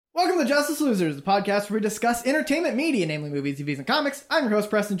the Justice Losers, the podcast where we discuss entertainment media, namely movies, TVs, and comics. I'm your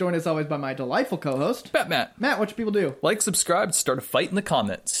host, Preston, joined as always by my delightful co-host, Matt. Matt, what should people do? Like, subscribe, start a fight in the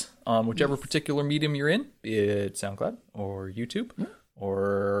comments on whichever particular medium you're in, be it SoundCloud or YouTube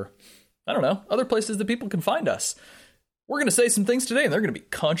or, I don't know, other places that people can find us. We're going to say some things today, and they're going to be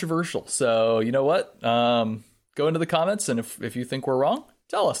controversial. So, you know what? Go into the comments, and if you think we're wrong,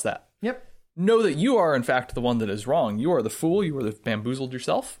 tell us that. Yep. Know that you are, in fact, the one that is wrong. You are the fool. You are the bamboozled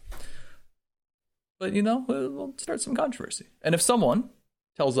yourself. But, you know, we'll start some controversy. And if someone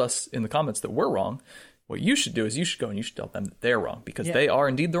tells us in the comments that we're wrong, what you should do is you should go and you should tell them that they're wrong, because they are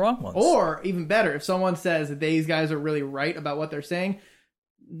indeed the wrong ones. Or, even better, if someone says that these guys are really right about what they're saying,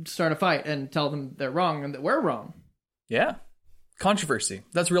 start a fight and tell them they're wrong and that we're wrong. Yeah. Controversy.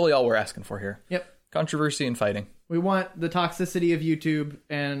 That's really all we're asking for here. Yep. Controversy and fighting. We want the toxicity of YouTube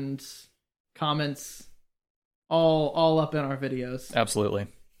and comments all up in our videos. Absolutely.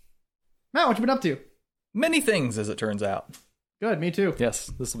 Matt, what you been up to? Many things, as it turns out. Good, me too. Yes,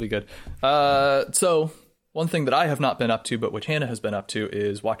 this will be good. So, one thing that I have not been up to, but which Hannah has been up to,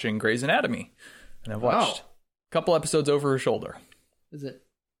 is watching Grey's Anatomy. And I've watched a couple episodes over her shoulder. Is it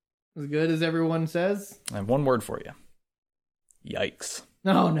as good as everyone says? I have one word for you. Yikes.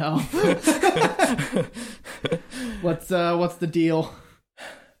 Oh, no. What's the deal?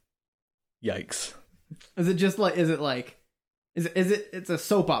 Yikes. It's a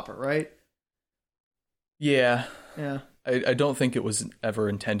soap opera, right? Yeah. Yeah. I don't think it was ever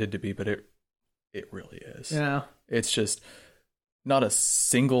intended to be, but it really is. Yeah. It's just not a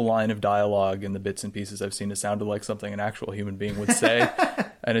single line of dialogue in the bits and pieces I've seen has sounded like something an actual human being would say.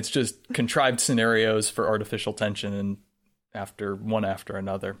 And it's just contrived scenarios for artificial tension and after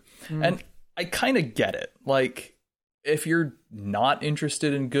another. And I kind of get it. Like, if you're not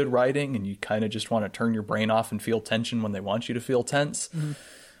interested in good writing and you kind of just want to turn your brain off and feel tension when they want you to feel tense,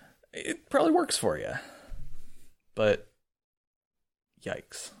 it probably works for you. But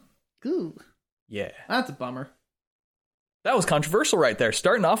yikes. Ooh. Yeah. That's a bummer. That was controversial right there.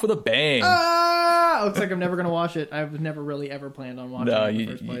 Starting off with a bang. Looks like I'm never going to watch it. I've never really ever planned on watching it in the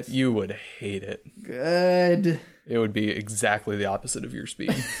first place. You would hate it. Good. It would be exactly the opposite of your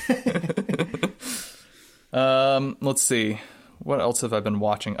speed. Let's see. What else have I been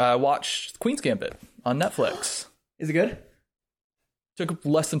watching? I watched Queen's Gambit on Netflix. Is it good? Took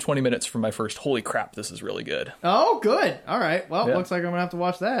less than 20 minutes for my first, holy crap, this is really good. Oh, good. All right. Well, looks like I'm going to have to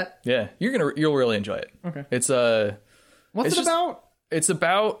watch that. Yeah, you'll really enjoy it. Okay. It's What's it about? It's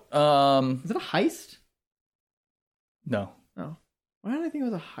about Is it a heist? No. Oh. Why did I think it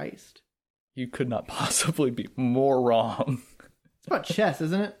was a heist? You could not possibly be more wrong. It's about chess,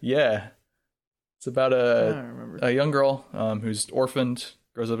 isn't it? Yeah. It's about I don't remember. a young girl who's orphaned,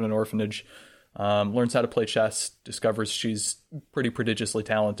 grows up in an orphanage, learns how to play chess, discovers she's pretty prodigiously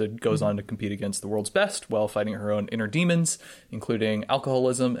talented, goes on to compete against the world's best while fighting her own inner demons, including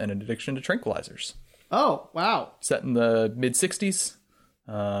alcoholism and an addiction to tranquilizers. Oh, wow. Set in the mid-'60s.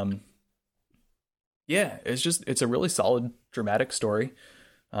 Yeah, it's a really solid, dramatic story.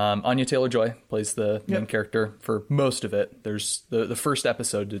 Anya Taylor-Joy plays the main character for most of it. There's the first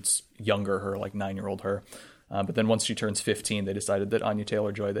episode, it's younger her, like 9-year-old her. But then once she turns 15, they decided that Anya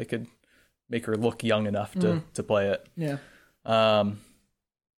Taylor-Joy, they could make her look young enough to play it. Yeah.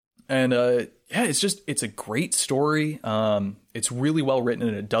 It's a great story. It's really well written,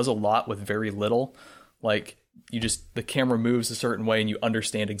 and it does a lot with very little. Like, the camera moves a certain way and you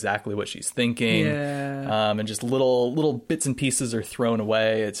understand exactly what she's thinking. Yeah. And just little bits and pieces are thrown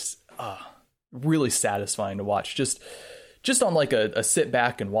away. It's really satisfying to watch. Just on like a sit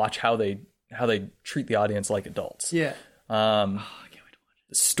back and watch how they treat the audience like adults. Yeah. I can't wait to watch it.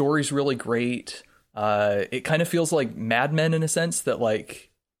 The story's really great. It kind of feels like Mad Men in a sense, that like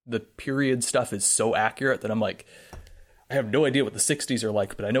the period stuff is so accurate that I'm like, I have no idea what the 60s are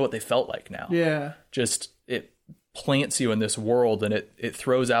like, but I know what they felt like now. Yeah. Just, it plants you in this world, and it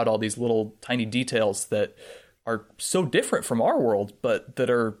throws out all these little tiny details that are so different from our world, but that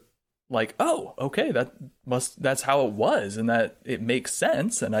are like, oh, okay, that's how it was, and that it makes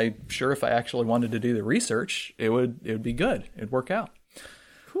sense. And I'm sure if I actually wanted to do the research, it would be good. It'd work out.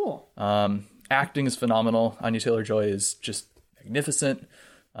 Cool. Acting is phenomenal. Anya Taylor-Joy is just magnificent.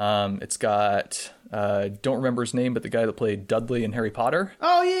 It's got don't remember his name, but the guy that played Dudley in Harry Potter.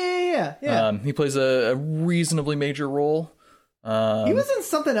 Oh yeah. He plays a reasonably major role. He was in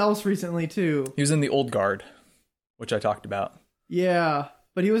something else recently too. He was in The Old Guard, which I talked about. Yeah,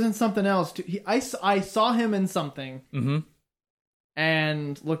 but he was in something else too. I saw him in something,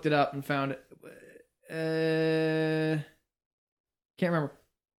 and looked it up and found it. Can't remember.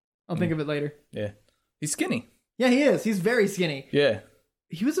 I'll think of it later. Yeah, he's skinny. Yeah, he is. He's very skinny. Yeah.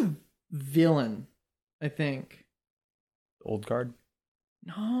 He was a villain, I think. Old Guard?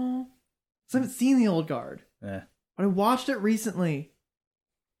 No. I haven't seen The Old Guard. Yeah. But I watched it recently.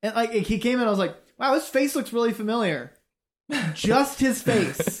 And like he came in, I was like, wow, his face looks really familiar. Just his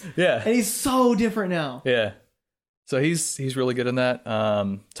face. Yeah. And he's so different now. Yeah. So he's really good in that.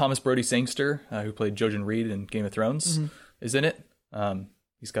 Thomas Brody Sangster, who played Jojen Reed in Game of Thrones, is in it.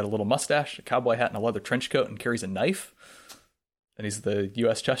 He's got a little mustache, a cowboy hat, and a leather trench coat, and carries a knife. And he's the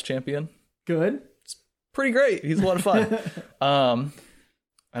U.S. chess champion. Good. It's pretty great. He's a lot of fun.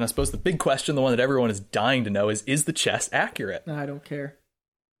 And I suppose the big question, the one that everyone is dying to know, is the chess accurate? I don't care.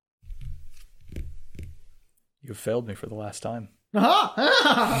 You've failed me for the last time.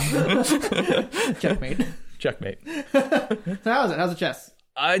 Checkmate. Checkmate. So how is it? How's the chess?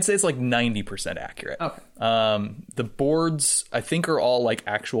 I'd say it's like 90% accurate. Okay. The boards, I think, are all like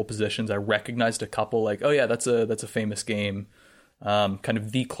actual positions. I recognized a couple, like, oh yeah, that's a famous game. Kind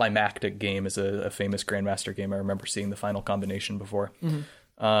of the climactic game is a famous Grandmaster game. I remember seeing the final combination before.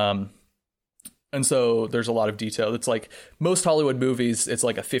 And so there's a lot of detail. It's like most Hollywood movies, it's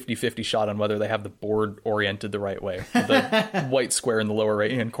like a 50-50 shot on whether they have the board oriented the right way. The white square in the lower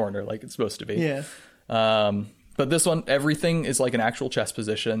right-hand corner, like it's supposed to be. Yeah. But this one, everything is like an actual chess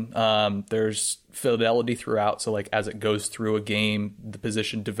position. There's fidelity throughout. So like as it goes through a game, the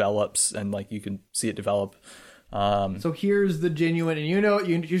position develops and like you can see it develop. So here's the genuine, and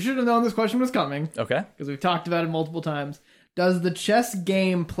you should have known this question was coming. Okay. Because we've talked about it multiple times. Does the chess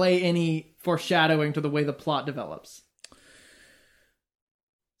game play any foreshadowing to the way the plot develops?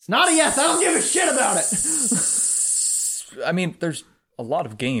 It's not a yes. I don't give a shit about it. I mean, there's a lot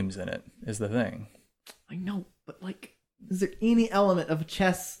of games in it, is the thing. I know, but like, is there any element of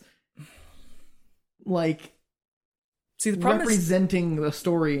chess, like, see, the problem representing the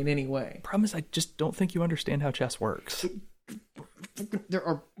story in any way? Problem is, I just don't think you understand how chess works. There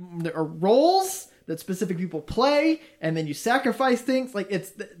are roles that specific people play, and then you sacrifice things. Like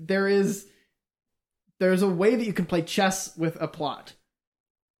there's a way that you can play chess with a plot.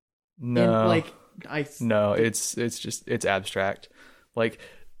 No, and it's abstract. Like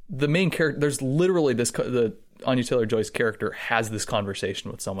the main character, there's literally the Anya Taylor-Joy's character has this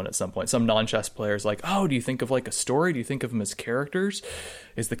conversation with someone at some point. Some non-chess players like, oh, do you think of like a story? Do you think of them as characters?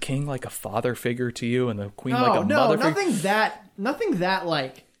 Is the king like a father figure to you, and the queen like a mother figure? Nothing that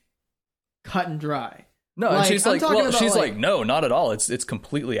like cut and dry. No, like, and she's like, well, she's like, no, not at all. It's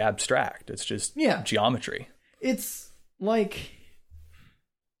completely abstract. It's just geometry. It's like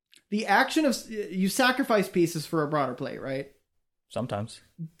the action of you sacrifice pieces for a broader play, right? Sometimes.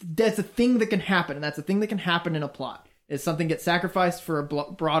 That's a thing that can happen, and that's a thing that can happen in a plot. Is something gets sacrificed for a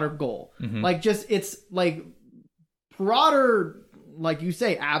broader goal. Mm-hmm. Like it's like broader, like you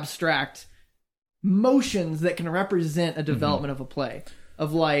say, abstract motions that can represent a development of a play.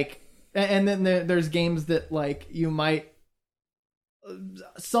 Of like, and then there's games that like you might,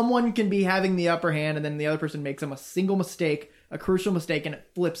 someone can be having the upper hand, and then the other person makes them a single mistake, a crucial mistake, and it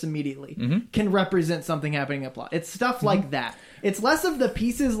flips immediately. Can represent something happening in a plot. It's stuff like that. It's less of the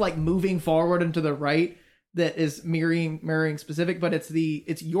pieces like moving forward and to the right that is mirroring specific, but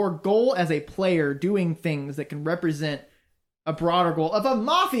it's your goal as a player doing things that can represent a broader goal of a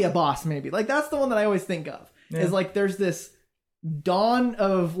mafia boss, maybe. Like that's the one that I always think of. Yeah. Is like there's this dawn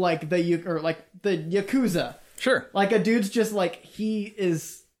of like the Yakuza. Sure. Like a dude's just like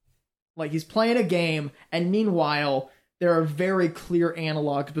he's playing a game, and meanwhile there are very clear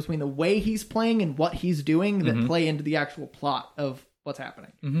analogs between the way he's playing and what he's doing that play into the actual plot of what's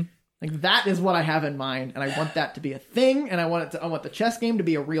happening. Like that is what I have in mind, and I want that to be a thing, and I want the chess game to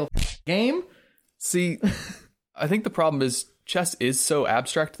be a real game. See, I think the problem is chess is so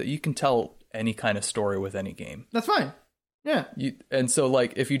abstract that you can tell any kind of story with any game. That's fine. Yeah. And so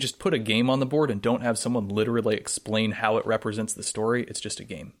like if you just put a game on the board and don't have someone literally explain how it represents the story, it's just a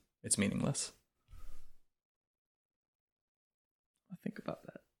game. It's meaningless. Think about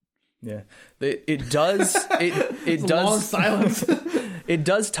that. Yeah, it does. It does. A long silence. It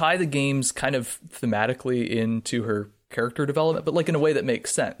does tie the games kind of thematically into her character development, but like in a way that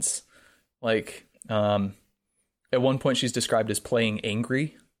makes sense. Like, at one point she's described as playing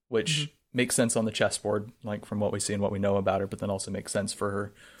angry, which makes sense on the chessboard, like from what we see and what we know about her, but then also makes sense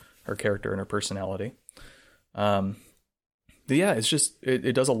for her character and her personality. But yeah, it's just,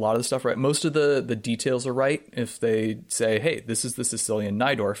 it does a lot of the stuff right. Most of the details are right. If they say, hey, this is the Sicilian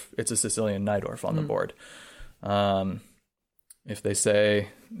Najdorf, it's a Sicilian Najdorf on the board. If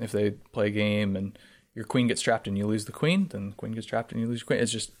they play a game and your queen gets trapped and you lose the queen, then the queen gets trapped and you lose your queen.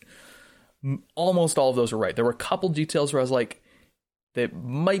 It's just, almost all of those are right. There were a couple details where I was like, that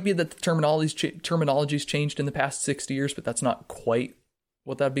might be that the terminology's changed in the past 60 years, but that's not quite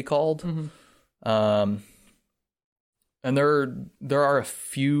what that'd be called. Mm-hmm. And there are a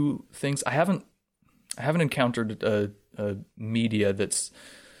few things I haven't encountered a media that's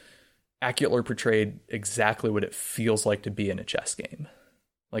accurately portrayed exactly what it feels like to be in a chess game,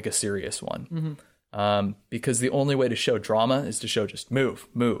 like a serious one. Mm-hmm. Because the only way to show drama is to show just move,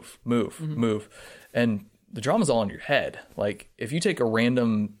 and the drama's all in your head. Like if you take a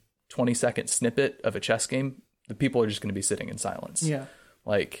random 20-second snippet of a chess game, the people are just going to be sitting in silence. Yeah.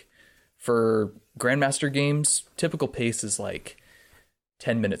 Like for Grandmaster games, typical pace is like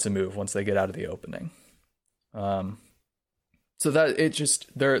 10 minutes a move once they get out of the opening. So that it just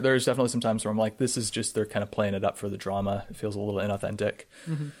there's definitely some times where I'm like, this is just they're kind of playing it up for the drama. It feels a little inauthentic.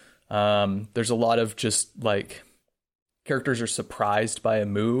 Mm-hmm. There's a lot of just like characters are surprised by a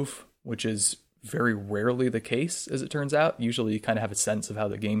move, which is very rarely the case, as it turns out. Usually you kind of have a sense of how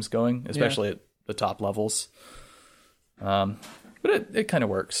the game's going, especially at the top levels. But it kind of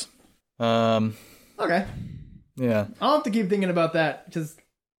works. Okay. Yeah. I'll have to keep thinking about that because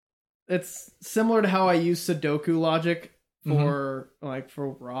it's similar to how I use Sudoku logic for for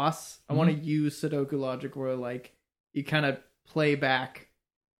Ross. I want to use Sudoku logic where like you kind of play back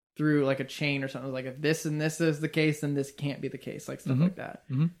through like a chain or something. Like if this and this is the case, then this can't be the case. Like stuff like that.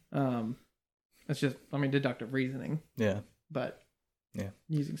 Mm-hmm. It's just, deductive reasoning. Yeah. But yeah,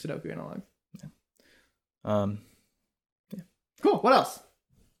 using Sudoku analog. Yeah. Yeah. Cool. What else?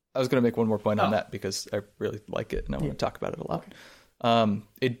 I was going to make one more point on that because I really like it and I want to talk about it a lot. Okay.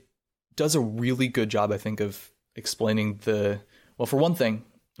 It does a really good job, I think, of explaining for one thing,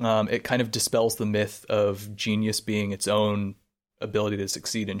 it kind of dispels the myth of genius being its own ability to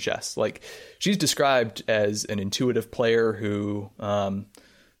succeed in chess. Like she's described as an intuitive player who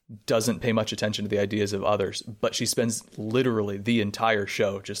doesn't pay much attention to the ideas of others, but she spends literally the entire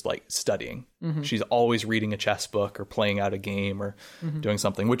show just like studying. Mm-hmm. She's always reading a chess book or playing out a game or doing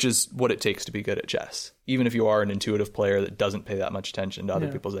something, which is what it takes to be good at chess. Even if you are an intuitive player that doesn't pay that much attention to other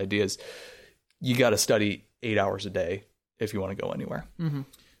people's ideas, you got to study 8 hours a day if you want to go anywhere. Mm-hmm.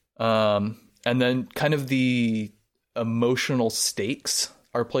 And then kind of the emotional stakes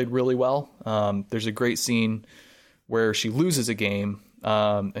are played really well. There's a great scene where she loses a game,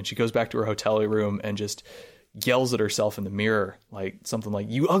 and she goes back to her hotel room and just yells at herself in the mirror, like something like,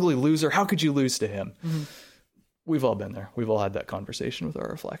 "You ugly loser, how could you lose to him?" Mm-hmm. We've all been there. We've all had that conversation with our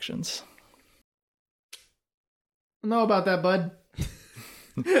reflections. I know about that, bud.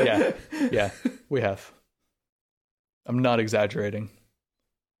 Yeah, we have. I'm not exaggerating.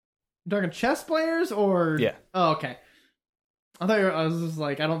 You talking chess players or? Yeah. Oh, okay. I was just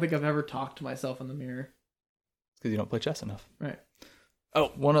like, I don't think I've ever talked to myself in the mirror. It's because you don't play chess enough. Right.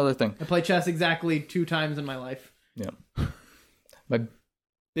 Oh, one other thing. I play chess exactly 2 times in my life. Yeah. My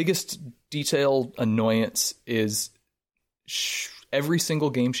biggest detail annoyance is every single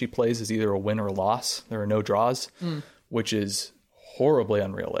game she plays is either a win or a loss. There are no draws, which is horribly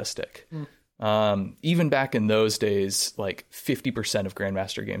unrealistic. Even back in those days, like 50% of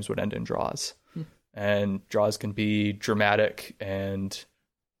Grandmaster games would end in draws. And draws can be dramatic and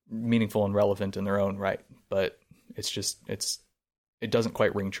meaningful and relevant in their own right. But it doesn't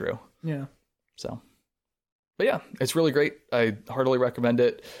quite ring true. Yeah. So, but yeah, it's really great. I heartily recommend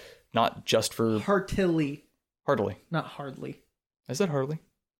it. Not just for heartily, not hardly. I said heartily.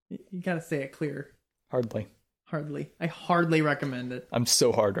 You gotta say it clear. Hardly. I hardly recommend it. I'm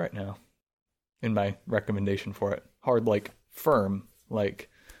so hard right now in my recommendation for it. Hard, like firm, like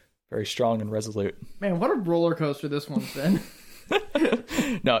very strong and resolute. Man, what a roller coaster this one's been.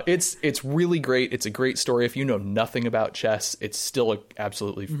 No, it's really great. It's a great story. If you know nothing about chess, it's still an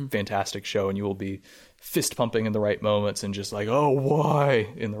absolutely fantastic show, and you will be fist pumping in the right moments and just like, oh, why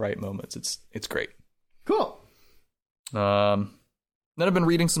in the right moments. It's great. Cool. Then I've been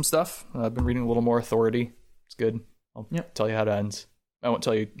reading some stuff. I've been reading a little more Authority. It's good. I'll tell you how it ends. I won't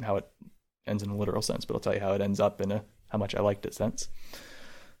tell you how it ends in a literal sense, but I'll tell you how it ends up in a how much I liked it sense.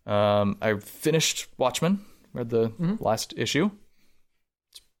 I finished Watchmen. Read the last issue.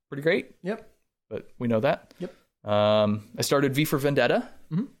 It's pretty great. Yep. But we know that. Yep. I started V for Vendetta.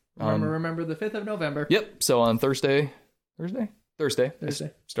 Remember the 5th of November. Yep. So on Thursday. I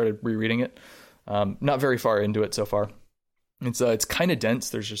started rereading it. Not very far into it so far. It's kind of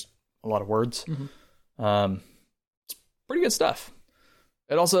dense. There's just a lot of words. It's pretty good stuff.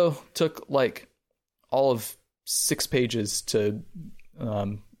 It also took like all of 6 pages to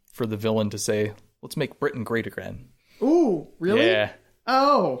for the villain to say, "Let's make Britain great again." Ooh, really? Yeah.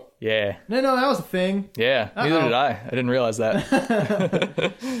 Oh. Yeah. No, that was a thing. Yeah, neither did I. I didn't realize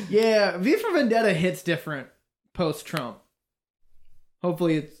that. Yeah, V for Vendetta hits different post-Trump.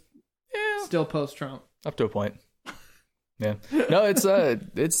 Hopefully it's still post-Trump. Up to a point. Yeah. No, it's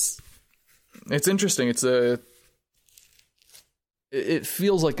interesting. It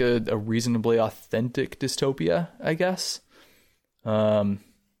feels like a reasonably authentic dystopia, I guess. And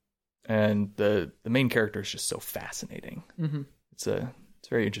the main character is just so fascinating. Mm-hmm. It's a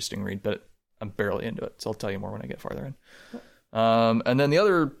very interesting read, but I'm barely into it, so I'll tell you more when I get farther in. And then the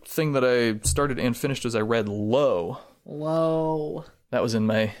other thing that I started and finished was I read Low. That was in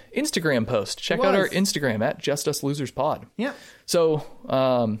my Instagram post. Check out our Instagram at Just Us Losers Pod. Yeah. So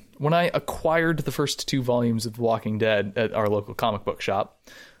when I acquired the first 2 volumes of The Walking Dead at our local comic book shop,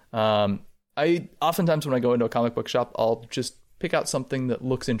 I oftentimes when I go into a comic book shop, I'll just pick out something that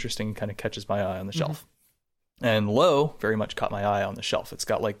looks interesting and kind of catches my eye on the shelf. And Low very much caught my eye on the shelf. It's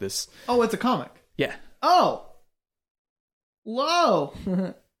got like this... Oh, it's a comic. Yeah. Oh! Low!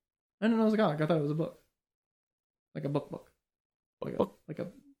 I didn't know it was a comic. I thought it was a book. Like a book. Like a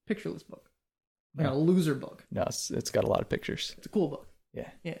pictureless book. Like a loser book. No, it's got a lot of pictures. It's a cool book. Yeah.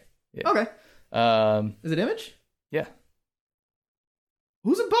 Okay. Is it Image? Yeah.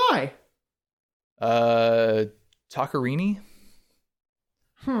 Who's it by? Takarini?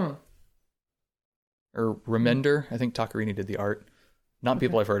 Or Remender. I think Takarini did the art. Not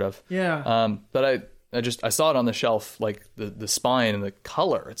people I've heard of. Yeah. But I saw it on the shelf, like the spine and the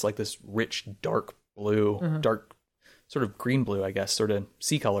color. It's like this rich, dark blue, dark sort of green blue, I guess, sort of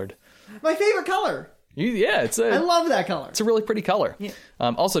sea colored. My favorite color. I love that color. It's a really pretty color. Yeah.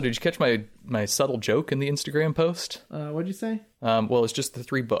 Also, did you catch my subtle joke in the Instagram post? What'd you say? Well, it's just the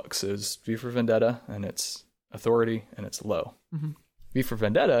 3 books. It was V for Vendetta, and it's Authority, and it's Low. Mm-hmm. V for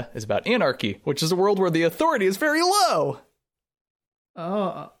Vendetta is about anarchy, which is a world where the authority is very low.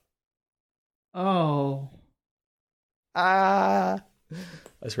 Oh. I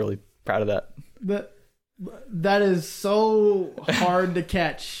was really proud of that. That is so hard to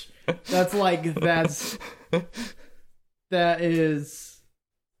catch. That is,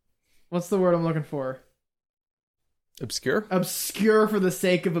 what's the word I'm looking for? Obscure? Obscure for the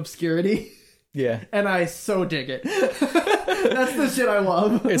sake of obscurity. Yeah. And I so dig it. That's the shit I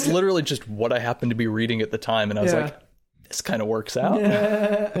love. It's literally just what I happened to be reading at the time, and I was like, this kind of works out.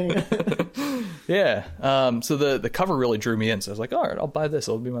 Yeah. So the cover really drew me in, so I was like, all right, I'll buy this.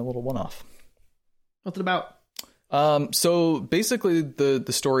 It'll be my little one-off. What's it about? So basically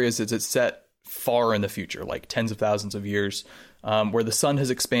the story is it's set far in the future, like tens of thousands of years, where the sun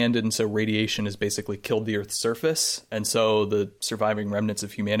has expanded, and so radiation has basically killed the Earth's surface, and so the surviving remnants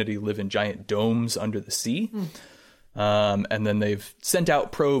of humanity live in giant domes under the sea. And then they've sent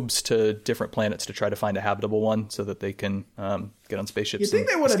out probes to different planets to try to find a habitable one so that they can get on spaceships. You think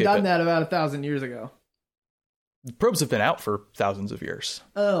they would have done that about 1,000 years ago? Probes have been out for thousands of years.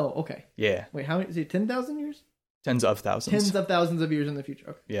 Oh, okay. Yeah. Wait, how many? Is it 10,000 years? Tens of thousands. Tens of thousands of years in the future.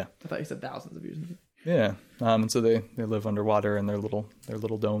 Okay. Yeah. I thought you said thousands of years in the future. Yeah. And so they live underwater in their little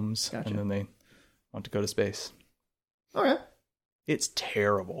domes, Gotcha. and then they want to go to space. Okay. It's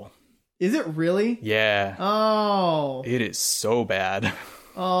terrible. Is it really? Yeah. Oh. It is so bad.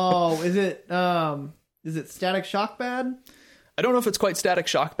 Oh, is it Static Shock bad? I don't know if it's quite Static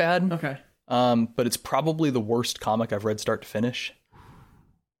Shock bad. Okay. But it's probably the worst comic I've read start to finish.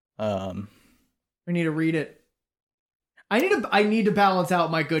 I need to read it. I need to balance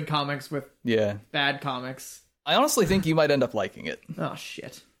out my good comics with bad comics. I honestly think you might end up liking it. Oh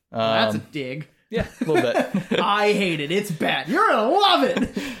shit. That's a dig. Yeah, a little bit. I hate it. It's bad. You're gonna love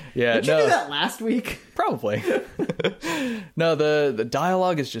it. Yeah. Did you do that last week? Probably. No, the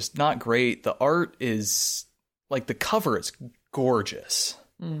dialogue is just not great. The art is like, the cover is gorgeous.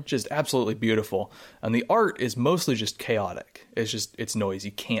 Just absolutely beautiful. And the art is mostly just chaotic. It's noise.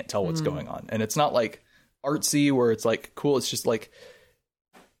 You can't tell what's going on. And it's not like artsy where it's like cool. It's just like,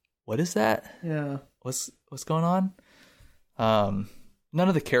 what is that? Yeah. What's going on? None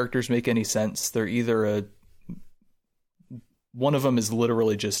of the characters make any sense. They're either one of them is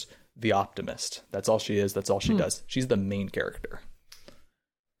literally just the optimist. That's all she is. That's all she does. She's the main character.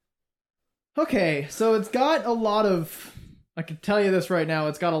 Okay, so it's got a lot of, I can tell you this right now,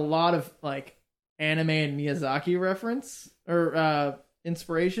 it's got a lot of like anime and Miyazaki reference or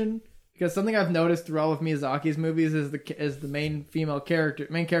inspiration, because something I've noticed through all of Miyazaki's movies is the main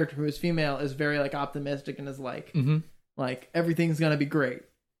character who is female is very like optimistic and is like like everything's gonna be great.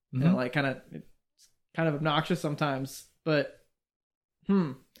 And like kind of obnoxious sometimes, but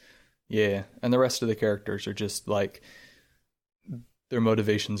yeah, and the rest of the characters are just like, their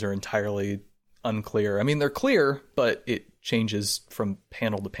motivations are entirely unclear. I mean, they're clear, but it changes from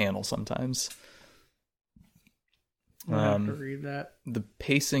panel to panel sometimes. I have to read that. The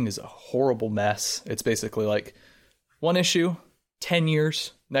pacing is a horrible mess. It's basically like one issue, 10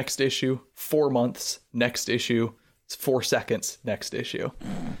 years, next issue, 4 months, next issue, It's 4 seconds next issue.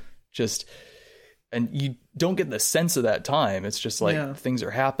 Just, and you don't get the sense of that time. It's just like things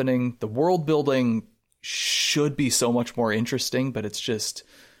are happening. The world building should be so much more interesting, but it's just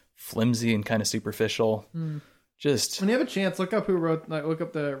flimsy and kind of superficial. Just when you have a chance, look up who wrote, like, look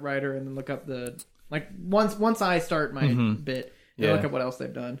up the writer, and then look up the, like, once I start my bit, look up what else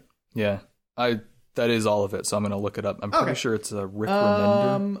they've done. Yeah, that is all of it, so I'm going to look it up. I'm pretty sure it's a Rick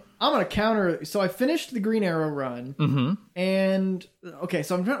Remender. I'm going to counter. So I finished the Green Arrow run, and okay,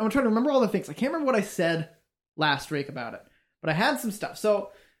 so I'm trying to remember all the things. I can't remember what I said last week about it, but I had some stuff. So,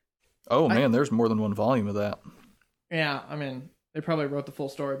 man, there's more than one volume of that. Yeah, I mean, they probably wrote the full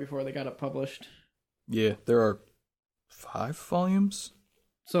story before they got it published. Yeah, there are 5 volumes.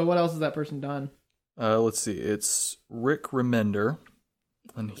 So what else has that person done? Let's see. It's Rick Remender,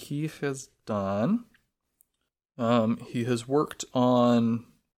 and he has done. He has worked on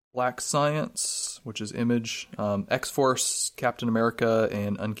Black Science, which is Image, X-Force, Captain America,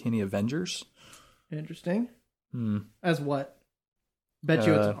 and Uncanny Avengers. Interesting. As what? Bet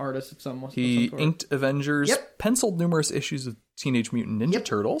you it's an artist of some. He inked Avengers, penciled numerous issues of Teenage Mutant Ninja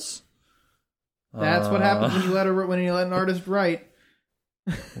Turtles. That's what happens when you let an artist write.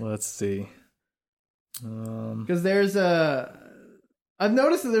 Let's see. Because I've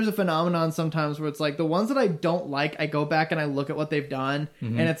noticed that there's a phenomenon sometimes where it's like the ones that I don't like, I go back and I look at what they've done,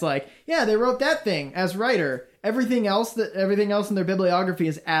 and it's like, yeah, they wrote that thing as writer. Everything else in their bibliography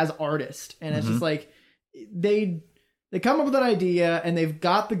is as artist, and it's just like they come up with an idea and they've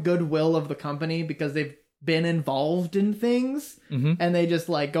got the goodwill of the company because they've been involved in things, and they just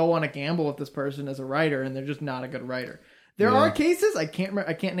like go on a gamble with this person as a writer, and they're just not a good writer. There are cases, I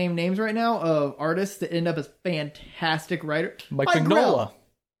can't name names right now, of artists that end up as fantastic writers. Mike Mignola.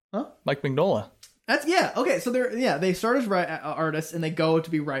 Huh? Mike Mignola. That's okay. So they start as artists and they go to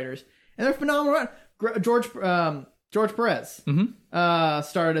be writers, and they're phenomenal. George Perez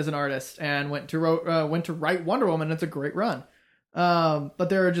started as an artist and went to write Wonder Woman. And it's a great run. But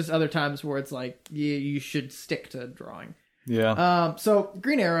there are just other times where it's like you should stick to drawing. Yeah. So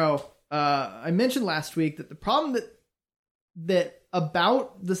Green Arrow. I mentioned last week that the problem that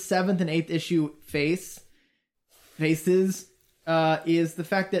about the 7th and 8th issue faces is the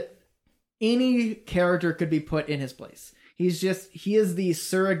fact that any character could be put in his place. He is the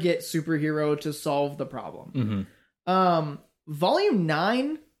surrogate superhero to solve the problem. Volume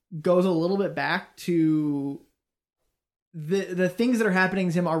 9 goes a little bit back to the things that are happening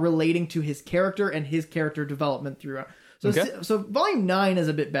to him are relating to his character and his character development throughout. So volume 9 is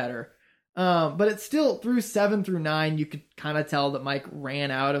a bit better. But it's still through 7 through 9, you could kind of tell that Mike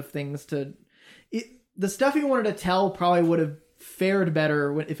ran out of things the stuff he wanted to tell probably would have fared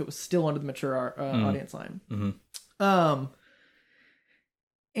better if it was still under the mature audience line.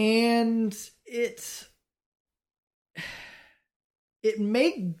 And it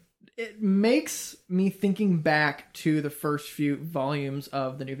makes me thinking back to the first few volumes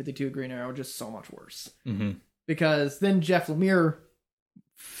of the New 52 Green Arrow just so much worse. Because then Jeff Lemire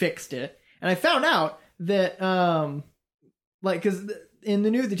fixed it. And I found out that, because in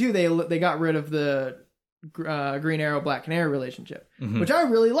the New 52, they got rid of the Green Arrow Black Canary relationship, which I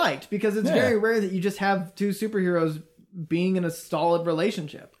really liked because it's very rare that you just have two superheroes being in a solid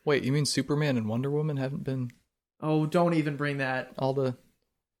relationship. Wait, you mean Superman and Wonder Woman haven't been? Oh, don't even bring that.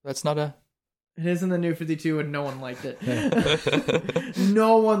 That's not a. It is in the New 52 and no one liked it.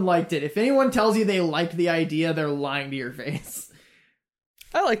 No one liked it. If anyone tells you they liked the idea, they're lying to your face.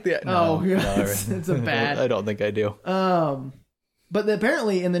 I like the. It's a bad. I don't think I do. But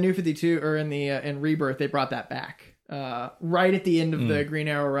apparently in the New 52 or in Rebirth, they brought that back. Right at the end of the Green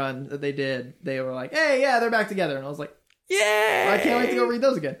Arrow run that they did, they were like, "Hey, yeah, they're back together," and I was like, "Yeah, well, I can't wait to go read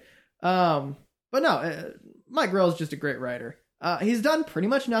those again." But no, Mike Grell is just a great writer. He's done pretty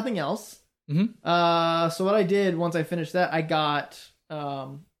much nothing else. So what I did once I finished that, I got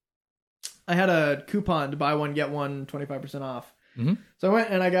I had a coupon to buy one get one 25% off. So I went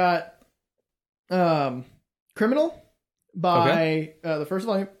and I got Criminal by the first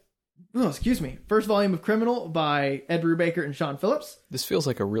volume. Oh, excuse me. First volume of Criminal by Ed Brubaker and Sean Phillips. This feels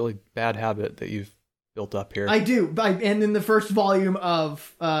like a really bad habit that you've built up here. I do. And then the first volume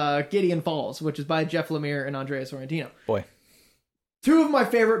of Gideon Falls, which is by Jeff Lemire and Andrea Sorrentino. Boy. Two of my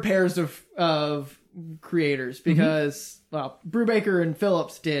favorite pairs of creators because, well, Brubaker and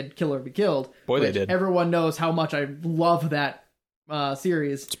Phillips did Kill or Be Killed. Boy, they did. Everyone knows how much I love that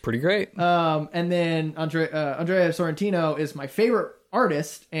series. It's pretty great. And then Andrea Sorrentino is my favorite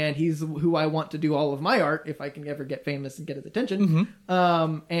artist, and he's who I want to do all of my art if I can ever get famous and get his attention.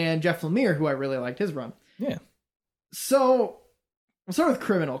 And Jeff Lemire, who I really liked his run. Yeah. So I'll start with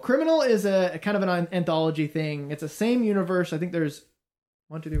Criminal. Criminal is a kind of an anthology thing. It's the same universe. I think there's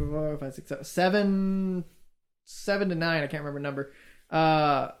 1, 2, 3, 4, 5, 6, 7, 7 to 9. I can't remember the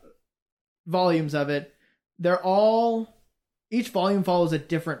number. Volumes of it. Each volume follows a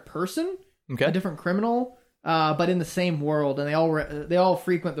different person, a different criminal, but in the same world, and they all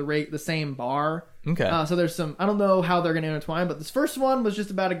frequent the same bar. Okay. So there's some, I don't know how they're going to intertwine, but this first one was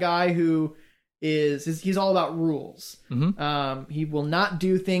just about a guy who he's all about rules. Mm-hmm. He will not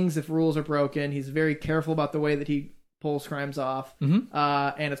do things if rules are broken. He's very careful about the way that he pulls crimes off. Mm-hmm.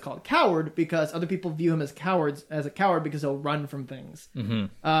 And it's called Coward because other people view him as a coward because he'll run from things. Mm-hmm.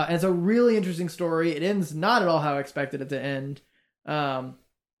 And it's a really interesting story. It ends not at all how I expected it to end.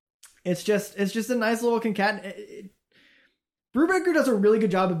 It's just a nice little Brubaker does a really good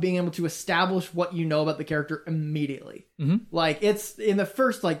job of being able to establish what you know about the character immediately. Mm-hmm. Like, it's in the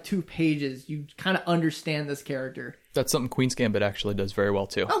first 2 pages, you kind of understand this character. That's something Queen's Gambit actually does very well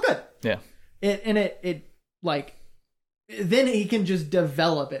too. Oh, good. Yeah. Then he can just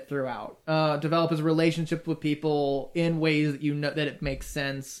develop it throughout. Develop his relationship with people in ways that you know that it makes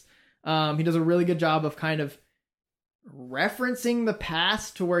sense. He does a really good job of kind of referencing the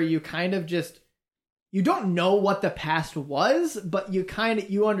past to where you kind of just, you don't know what the past was, but you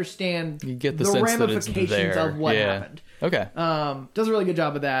understand, you get the sense ramifications that it's there. of what happened. Okay. Does a really good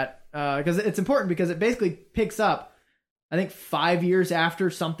job of that. Because it's important because it basically picks up, I think, 5 years after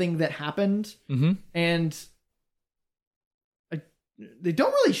something that happened. Mm-hmm. And they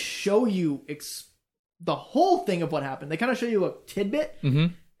don't really show you the whole thing of what happened. They kind of show you a tidbit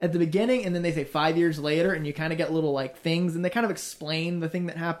at the beginning, and then they say 5 years later, and you kind of get little things, and they kind of explain the thing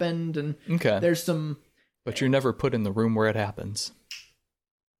that happened. And there's some, but you're never put in the room where it happens.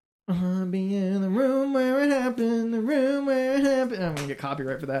 I'll be in the room where it happened. The room where it happened. I'm gonna get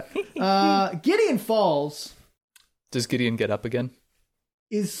copyright for that. Gideon Falls. Does Gideon get up again?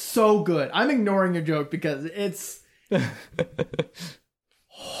 Is so good. I'm ignoring your joke because it's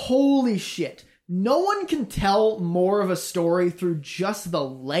holy shit. No one can tell more of a story through just the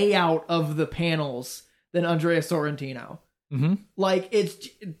layout of the panels than Andrea Sorrentino. Mm-hmm.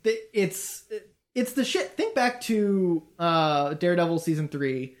 It's the shit. Think back to Daredevil season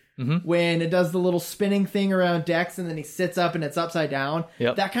 3 mm-hmm. when it does the little spinning thing around Dex and then he sits up and it's upside down.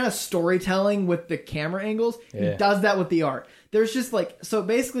 Yep. That kind of storytelling with the camera angles. Yeah. He does that with the art. There's just so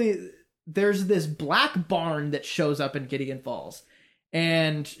basically there's this black barn that shows up in Gideon Falls.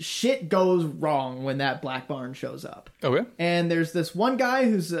 And shit goes wrong when that black barn shows up. Okay. And there's this one guy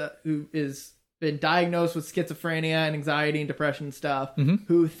who is been diagnosed with schizophrenia and anxiety and depression and stuff, mm-hmm.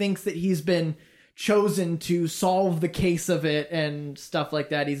 who thinks that he's been chosen to solve the case of it and stuff like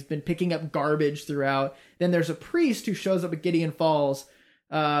that. He's been picking up garbage throughout. Then there's a priest who shows up at Gideon Falls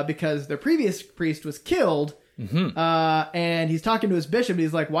because their previous priest was killed. Mm-hmm. And he's talking to his bishop. And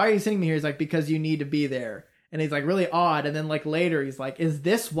he's like, "Why are you sending me here?" He's like, "Because you need to be there." And he's really odd. And then later he's like, "Is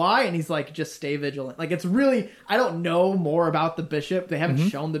this why?" And he's like, "Just stay vigilant." It's really, I don't know more about the bishop. They haven't mm-hmm.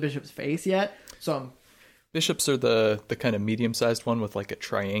 shown the bishop's face yet. So bishops are the kind of medium-sized one with a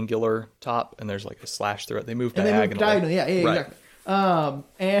triangular top, and there's a slash through it. They move diagonally. Yeah, right.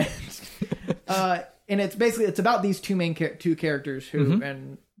 Exactly. And it's basically, it's about these two characters who, mm-hmm.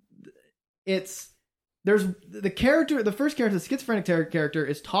 and there's the first character, the schizophrenic character,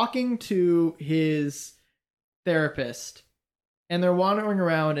 is talking to his therapist, and they're wandering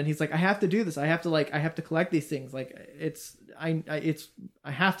around, and he's like, "I have to do this. I have to collect these things. I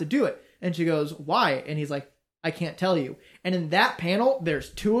have to do it." And she goes, "Why?" And he's like, "I can't tell you." And in that panel,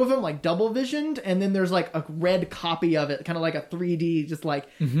 there's two of them double visioned, and then there's a red copy of it, kind of like a 3D, just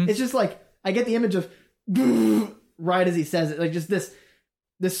mm-hmm. it's just I get the image of right as he says it, just this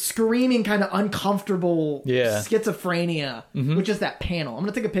screaming kind of uncomfortable schizophrenia, mm-hmm. which is that panel. I'm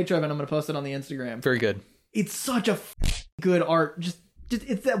gonna take a picture of it and I'm gonna post it on the Instagram. Very good. It's such a good art. Just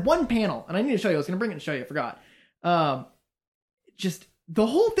it's that one panel, and I need to show you. I was gonna bring it and show you. I forgot. Just the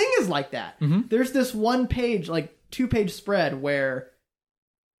whole thing is like that. Mm-hmm. There's this one page, 2-page spread where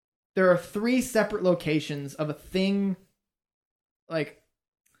there are 3 separate locations of a thing.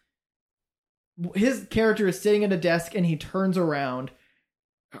 His character is sitting at a desk and he turns around.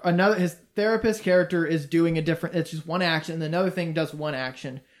 His therapist character is doing it's just one action, and another thing does one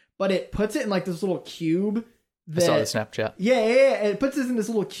action. But it puts it in this little cube. I saw the Snapchat. Yeah. It puts it in this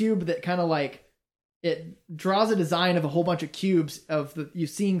little cube that kind of it draws a design of a whole bunch of cubes you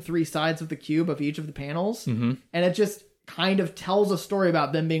seeing 3 sides of the cube of each of the panels. Mm-hmm. And it just kind of tells a story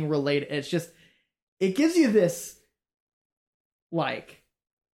about them being related. It gives you this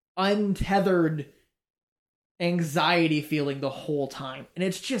untethered anxiety feeling the whole time. And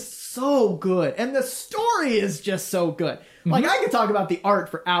it's just so good. And the story is just so good. Like, I could talk about the art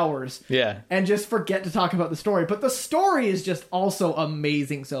for hours. Yeah. And just forget to talk about the story. But the story is just also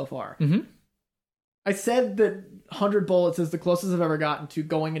amazing so far. Mm-hmm. I said that 100 Bullets is the closest I've ever gotten to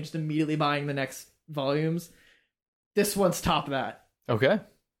going and just immediately buying the next volumes. This one's top that. Okay.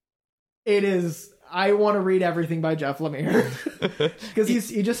 It is. I want to read everything by Jeff Lemire. Because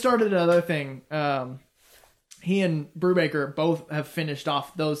he just started another thing. He and Brubaker both have finished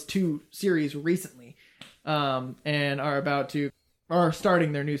off those 2 series recently. And are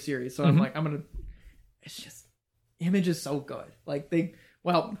starting their new series. So I'm like, it's just, Image is so good. Like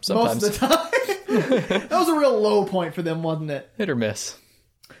Sometimes. most of the time. That was a real low point for them, wasn't it? Hit or miss.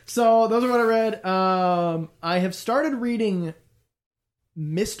 So those are what I read. I have started reading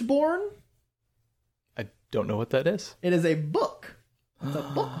Mistborn. I don't know what that is. It is a book. It's a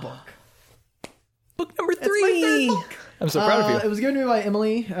book. Book number 3. It's my third book. I'm so proud of you. It was given to me by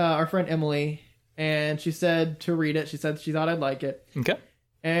Emily, our friend Emily, and she said to read it. She said she thought I'd like it. Okay.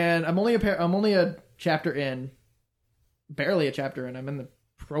 And I'm only a chapter in, barely a chapter in. I'm in the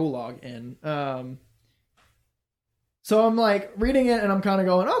prologue in. So I'm like reading it and I'm kind of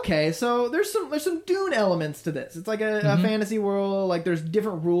going, okay, so there's some Dune elements to this. It's like a fantasy world. Like there's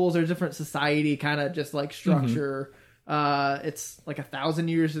different rules. There's different society kind of just like structure. It's like 1,000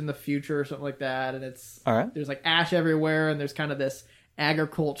 years in the future or something like that. And it's, all right. There's like ash everywhere and there's kind of this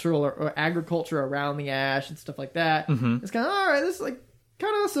agriculture around the ash and stuff like that. It's kind of, all right, this is like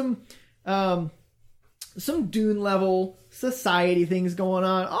kind of some Dune level society things going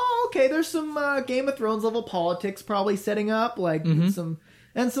on. Oh, okay. There's some Game of Thrones level politics probably setting up, like some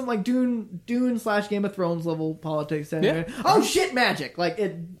like Dune / Game of Thrones level politics setting up. Oh shit, magic! Like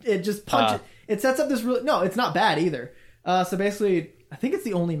it just punches. It sets up this really. No, it's not bad either. So basically, I think it's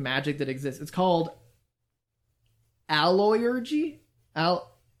the only magic that exists. It's called alloyurgy.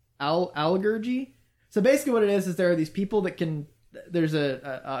 Alloyurgy. So basically, what it is there are these people that can. There's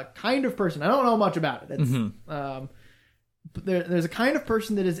a kind of person. I don't know much about it. It's but there's a kind of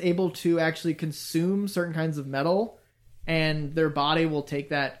person that is able to actually consume certain kinds of metal, and their body will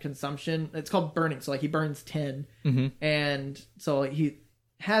take that consumption. It's called burning. So like he burns 10, and so he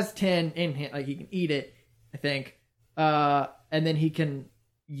has 10 in him. Like he can eat it, I think, and then he can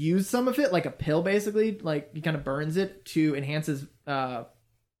use some of it like a pill, basically. Like he kind of burns it to enhance his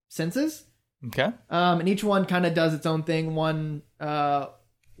senses. Okay. And each one kind of does its own thing. One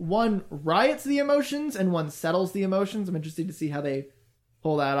riots the emotions and one settles the emotions. I'm interested to see how they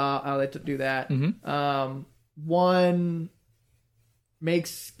pull that off, how they do that. One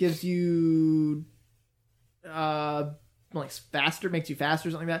gives you like faster, makes you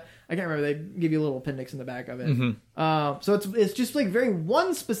faster, something like that. I can't remember. They give you a little appendix in the back of it. So it's just like very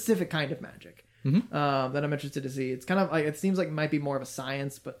one specific kind of magic that I'm interested to see. It's kind of like, it seems like it might be more of a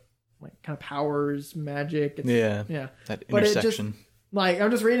science, but like kind of powers magic. Yeah. That intersection. Like,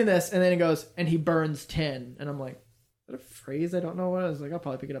 I'm just reading this, and then it goes, and he burns 10. And I'm like, is that a phrase? I don't know what it is. Like, I'll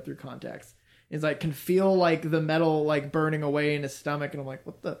probably pick it up through context. It's like, can feel like the metal, like, burning away in his stomach. And I'm like,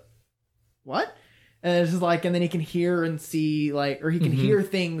 what? And it's just like, and then he can hear and see, like, or he can hear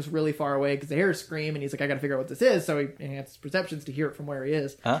things really far away because they hear a scream, and he's like, I gotta figure out what this is. So he enhances perceptions to hear it from where he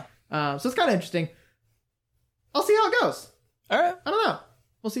is. So it's kind of interesting. I'll see how it goes. All right. I don't know.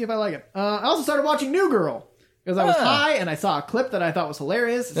 We'll see if I like it. I also started watching New Girl. Because I was high and I saw a clip that I thought was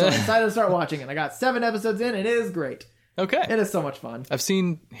hilarious. So I decided to start watching it. I got 7 episodes in and it is great. Okay. It is so much fun. I've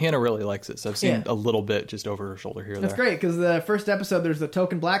seen, Hannah really likes it. So I've seen a little bit just over her shoulder here. It's great because the first episode there's the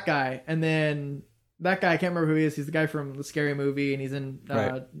token black guy. And then that guy, I can't remember who he is. He's the guy from the Scary Movie and he's in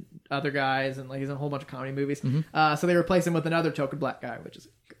other guys. And like he's in a whole bunch of comedy movies. So they replace him with another token black guy, which is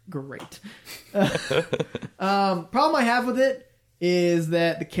great. Problem I have with it is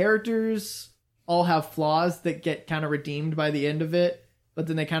that the characters all have flaws that get kind of redeemed by the end of it, but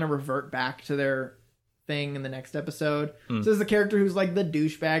then they kind of revert back to their thing in the next episode. So there's the character who's like the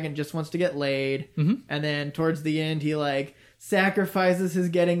douchebag and just wants to get laid, and then towards the end he like sacrifices his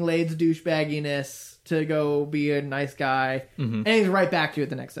getting laid's douchebagginess to go be a nice guy, and he's right back to it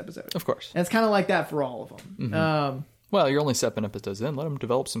the next episode. Of course. And it's kind of like that for all of them. Well, you're only 7 episodes in. Let them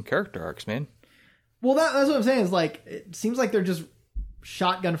develop some character arcs, man. Well, that's what I'm saying is like, it seems like they're just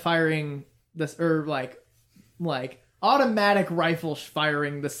shotgun firing this, or like automatic rifle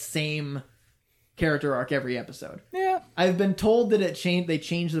firing the same character arc every episode. Yeah, I've been told that they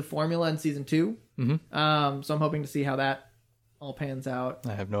changed the formula in season 2. So I'm hoping to see how that all pans out.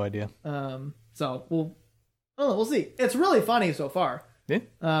 I have no idea. So we'll see. It's really funny so far. Yeah.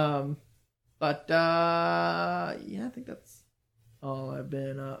 But I think that's all I've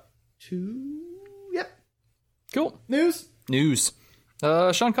been up to. Yep. Cool. News?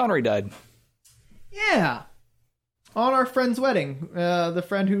 Sean Connery died. Yeah. On our friend's wedding. The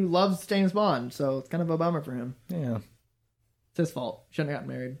friend who loves James Bond, so it's kind of a bummer for him. Yeah. It's his fault. Shouldn't have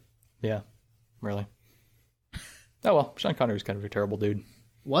gotten married. Yeah. Really. Oh, well. Sean Connery's kind of a terrible dude.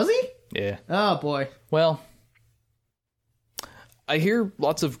 Was he? Yeah. Oh, boy. Well, I hear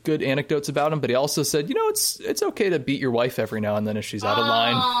lots of good anecdotes about him, but he also said, it's okay to beat your wife every now and then if she's out of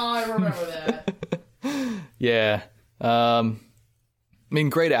line. Oh, I remember that. Yeah. I mean,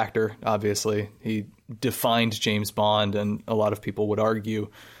 great actor, obviously. He defined James Bond, and a lot of people would argue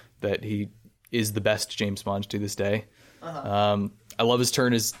that he is the best James Bond to this day. Uh-huh. I love his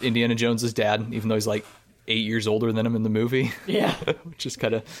turn as Indiana Jones's dad, even though he's like 8 years older than him in the movie. Yeah. Which is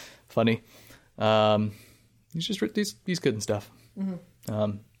kind of funny. He's just he's good and stuff.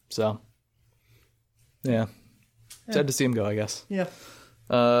 Mm-hmm. So, yeah. Sad to see him go, I guess. Yeah.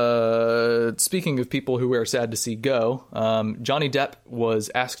 Speaking of people who are sad to see go, Johnny Depp was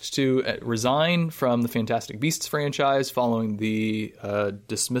asked to resign from the Fantastic Beasts franchise following the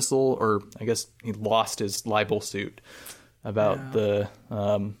dismissal, or I guess he lost his libel suit about the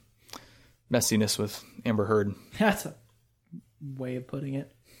messiness with Amber Heard. That's a way of putting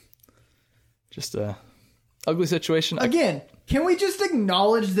it. Just a ugly situation. Again, can we just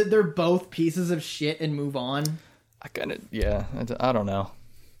acknowledge that they're both pieces of shit and move on? I kind of, yeah, I don't know.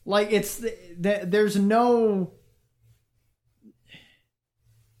 Like, there's no...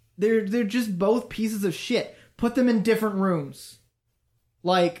 They're just both pieces of shit. Put them in different rooms.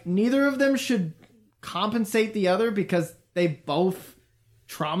 Like, neither of them should compensate the other because they both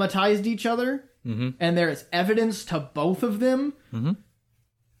traumatized each other. Mm-hmm. And there's evidence to both of them. Mm-hmm.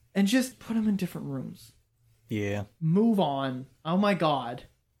 And just put them in different rooms. Yeah. Move on. Oh my God.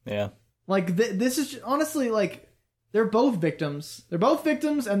 Yeah. Like, this is honestly, like... They're both victims. They're both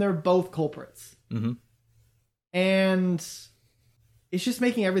victims, and they're both culprits. Mm-hmm. And it's just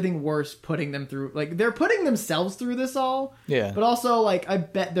making everything worse, putting them through... Like, they're putting themselves through this all. Yeah. But also, like, I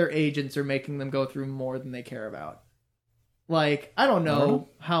bet their agents are making them go through more than they care about. Like, I don't know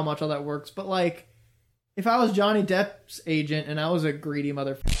how much all that works, but, like, if I was Johnny Depp's agent and I was a greedy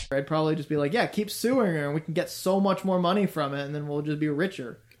motherfucker, I'd probably just be like, yeah, keep suing her, and we can get so much more money from it, and then we'll just be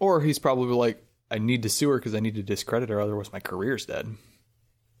richer. Or he's probably like... I need to sue her because I need to discredit her, otherwise my career's dead.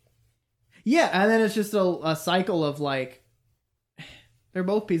 Yeah, and then it's just a cycle of, like, they're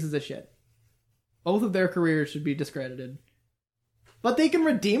both pieces of shit. Both of their careers should be discredited. But they can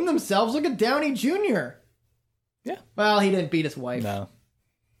redeem themselves. Look at Downey Jr. Yeah. Well, he didn't beat his wife. No.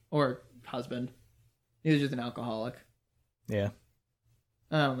 Or husband. He was just an alcoholic. Yeah.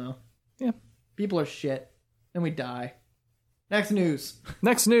 I don't know. Yeah. People are shit. And we die. Next news.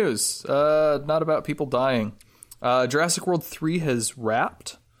 Not about people dying. Jurassic World 3 has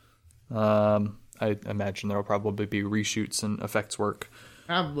wrapped. I imagine there will probably be reshoots and effects work.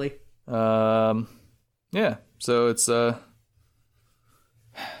 Probably. Yeah. So it's that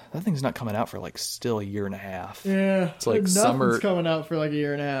thing's not coming out for like still a year and a half. Yeah. It's like nothing's summer coming out for like a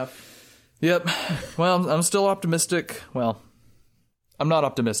year and a half. Yep. Well, I'm still optimistic. Well, I'm not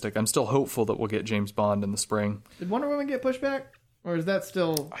optimistic. I'm still hopeful that we'll get James Bond in the spring. Did Wonder Woman get pushed back? Or is that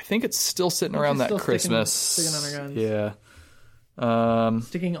still... I think it's still sitting around that Christmas. Sticking on her guns. Yeah.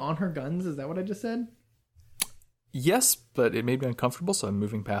 Sticking on her guns? Is that what I just said? Yes, but it made me uncomfortable, so I'm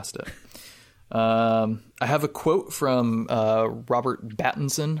moving past it. I have a quote from Robert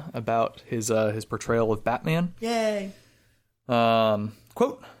Pattinson about his portrayal of Batman. Yay!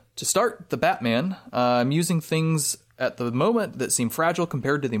 Quote, "To start, the Batman, I'm using things at the moment that seem fragile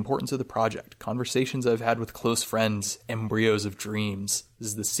compared to the importance of the project. Conversations I've had with close friends, embryos of dreams. This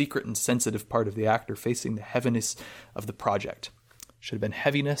is the secret and sensitive part of the actor facing the heaviness of the project." Should have been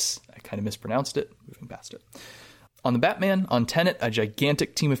heaviness. I kind of mispronounced it. Moving past it. On the Batman, on Tenet, a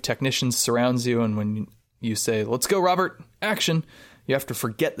gigantic team of technicians surrounds you, and when you say, "Let's go, Robert, action," you have to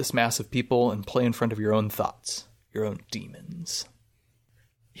forget this mass of people and play in front of your own thoughts, your own demons.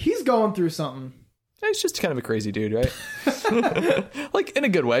 He's going through something. He's just kind of a crazy dude, right? Like, in a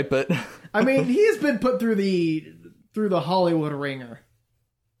good way, but... I mean, he's been put through the Hollywood ringer.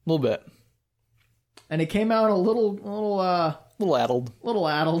 A little bit. And he came out a little addled. Little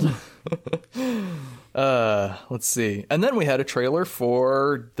addled. Let's see. And then we had a trailer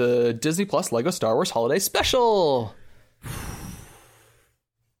for the Disney Plus Lego Star Wars Holiday Special.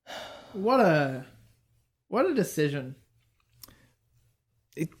 What a decision.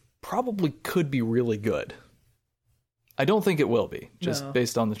 It probably could be really good. I don't think it will be, just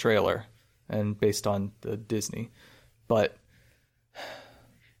based on the trailer and based on the Disney. But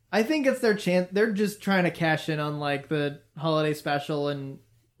I think it's their chance. They're just trying to cash in on like the holiday special and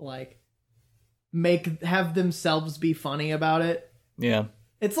like have themselves be funny about it. Yeah.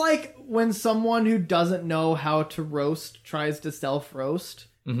 It's like when someone who doesn't know how to roast tries to self-roast,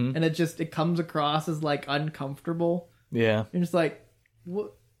 and it comes across as like uncomfortable. Yeah. You're just like,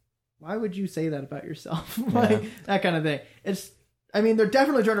 what? Why would you say that about yourself? Like that kind of thing. They're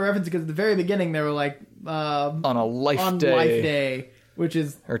definitely trying to reference it because at the very beginning they were like, on Life Day, which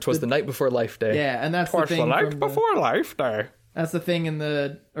is, or 'twas the night before Life Day. Yeah, and that's 'Twas the thing the night before Life Day. That's the thing in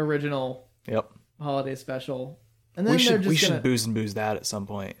the original holiday special. And then we should booze and booze that at some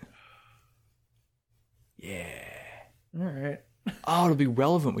point. Yeah. All right. Oh, it'll be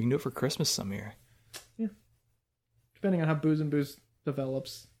relevant. We can do it for Christmas some year. Yeah. Depending on how booze and booze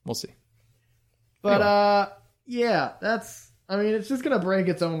develops. We'll see. But anyway. Yeah, it's just gonna break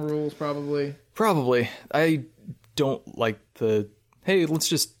its own rules probably. Probably. I don't like hey, let's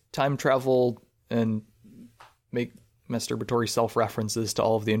just time travel and make masturbatory self-references to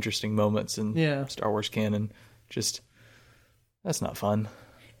all of the interesting moments in Star Wars canon. Just, that's not fun.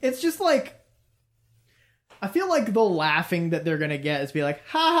 It's just like, I feel like the laughing that they're gonna get is be like,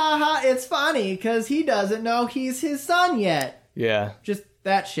 ha ha ha, it's funny because he doesn't know he's his son yet. Yeah. Just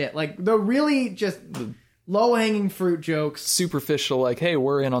that shit. Like the really just low-hanging fruit jokes. Superficial, like, hey,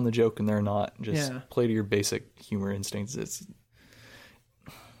 we're in on the joke and they're not. Just play to your basic humor instincts.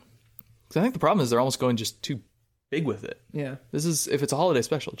 I think the problem is they're almost going just too big with it. Yeah. If it's a holiday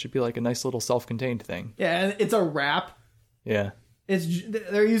special, it should be like a nice little self-contained thing. Yeah, and it's a wrap. Yeah.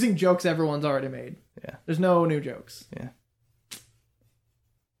 They're using jokes everyone's already made. Yeah. There's no new jokes. Yeah. It's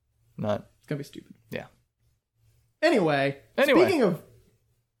gonna be stupid. Yeah. Anyway. Speaking of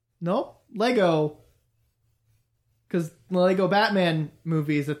Lego, because the Lego Batman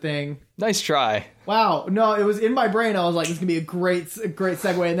movie is a thing. Nice try. Wow. No, it was in my brain. I was like, this is going to be a great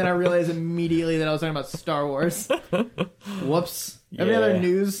segue. And then I realized immediately that I was talking about Star Wars. Whoops. Any other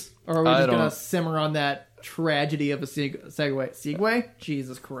news? Or are we just going to simmer on that tragedy of a segue? Segue?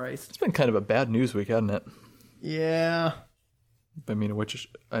 Jesus Christ. It's been kind of a bad news week, hasn't it? Yeah. By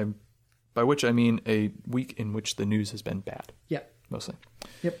which I mean a week in which the news has been bad. Yep. Mostly.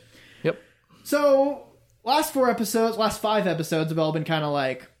 Yep. Yep. So, last 5 episodes have all been kind of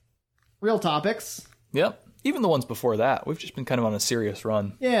like real topics. Yep. Even the ones before that. We've just been kind of on a serious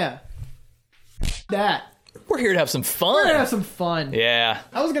run. Yeah. That. We're here to have some fun. Yeah.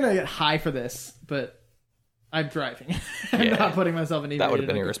 I was going to get high for this, but I'm driving. I'm not putting myself in. That would have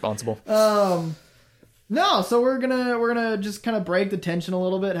been irresponsible. No, so we're gonna just kind of break the tension a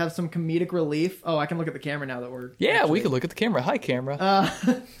little bit, have some comedic relief. Oh, I can look at the camera now that we're. Yeah, we can look at the camera. Hi, camera.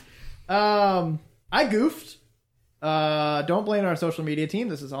 I goofed. Don't blame our social media team.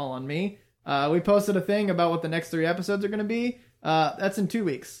 This is all on me. We posted a thing about what the next 3 episodes are going to be. That's in 2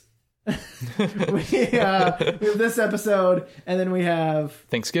 weeks. we have this episode, and then we have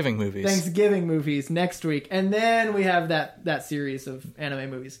Thanksgiving movies next week, and then we have that series of anime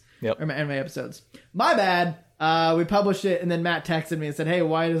movies. Yep. Or anime episodes. My bad. We published it, and then Matt texted me and said, "Hey,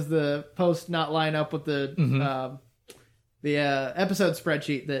 why does the post not line up with the episode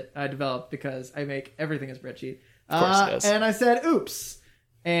spreadsheet that I developed? Because I make everything a spreadsheet." Of course it does. And I said, "Oops."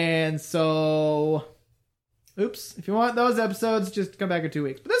 And so, oops. If you want those episodes, just come back in 2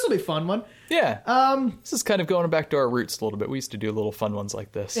 weeks. But this will be a fun one. Yeah. This is kind of going back to our roots a little bit. We used to do little fun ones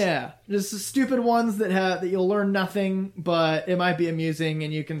like this. Yeah. Just stupid ones that you'll learn nothing, but it might be amusing,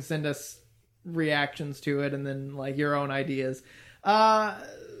 and you can send us reactions to it and then like your own ideas. A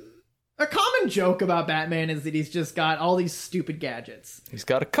common joke about Batman is that he's just got all these stupid gadgets. He's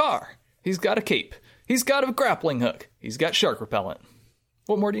got a car. He's got a cape. He's got a grappling hook. He's got shark repellent.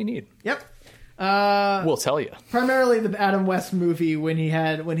 What more do you need? Yep. We'll tell you. Primarily the Adam West movie when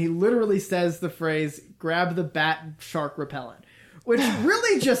he literally says the phrase, grab the bat shark repellent, which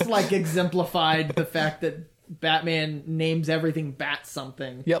really just like exemplified the fact that Batman names everything bat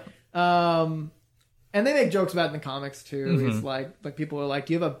something. Yep. And they make jokes about it in the comics too. Mm-hmm. It's like people are like,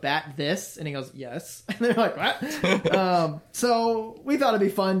 do you have a bat this? And he goes, yes. And they're like, what? So we thought it'd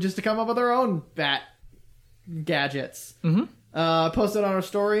be fun just to come up with our own bat gadgets. Mm-hmm. Posted on our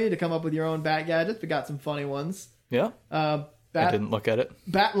story to come up with your own bat gadgets. We got some funny ones. Yeah. I didn't look at it.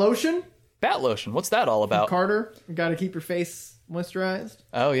 Bat lotion. Bat lotion. What's that all about? From Carter. You got to keep your face moisturized.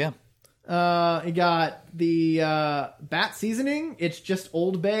 Oh, yeah. You got the bat seasoning. It's just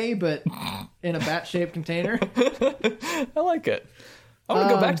Old Bay, but in a bat-shaped container. I like it. I want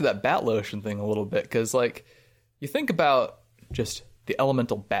to go back to that bat lotion thing a little bit, because, like, you think about just the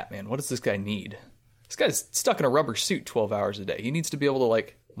elemental Batman. What does this guy need? This guy's stuck in a rubber suit 12 hours a day. He needs to be able to,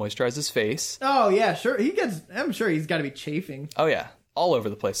 like, moisturize his face. Oh, yeah, sure. I'm sure he's got to be chafing. Oh, yeah. All over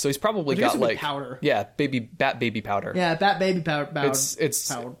the place. So he's probably got, like... powder. Yeah, bat baby powder. Yeah, bat baby powder.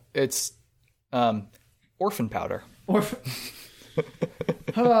 It's Orphan powder.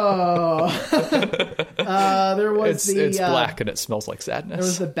 Oh. There was It's black and it smells like sadness. There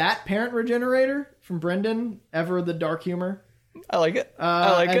was the Bat Parent Regenerator from Brendan, ever the dark humor. I like it.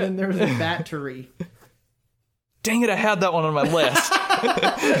 I like it. And then there was the Battery. Dang it, I had that one on my list.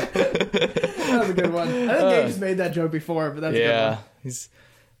 That was a good one. I think Gage just made that joke before, but that's a good one.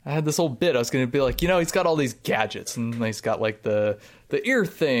 I had this whole bit. I was going to be like, he's got all these gadgets, and he's got like the ear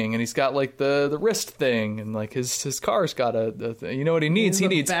thing, and he's got like the wrist thing, and like his car's got you know what he needs? He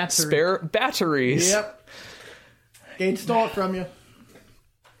needs spare batteries. Yep. Gage stole it from you.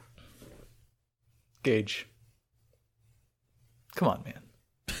 Gage. Come on, man.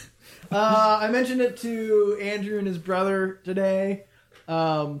 I mentioned it to Andrew and his brother today.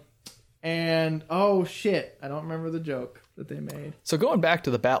 And oh shit, I don't remember the joke that they made. So going back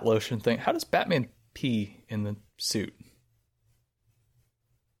to the bat lotion thing, how does Batman pee in the suit?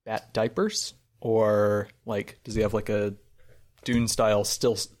 Bat diapers? Or like does he have like a Dune style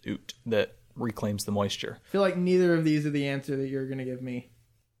still suit that reclaims the moisture? I feel like neither of these are the answer that you're gonna give me.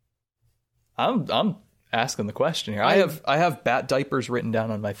 I'm asking the question here. I have bat diapers written down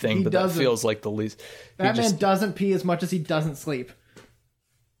on my thing, but that feels like the least. Batman doesn't pee as much as he doesn't sleep.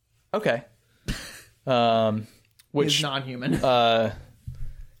 Okay. Which he's non-human.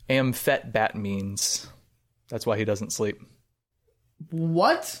 Amphet means. That's why he doesn't sleep.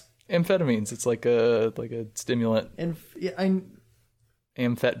 What? Amphetamines. It's like a stimulant.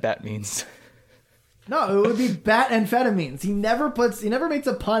 Amphet means. No, it would be bat amphetamines. He never makes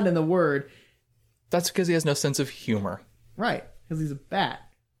a pun in the word. That's because he has no sense of humor. Right, because he's a bat.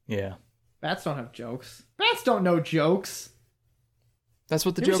 Yeah. Bats don't have jokes. Bats don't know jokes. That's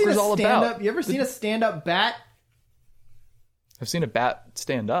what the Joker's all about. You ever seen a stand-up bat? I've seen a bat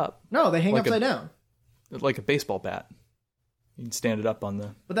stand up. No, they hang upside down. Like a baseball bat. You can stand it up on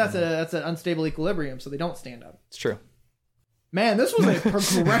the... But that's an unstable equilibrium, so they don't stand up. It's true. Man, this was a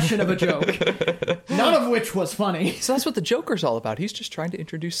progression of a joke. None of which was funny. So that's what the Joker's all about. He's just trying to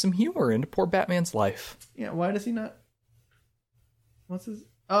introduce some humor into poor Batman's life. Yeah, why does he not... What's his...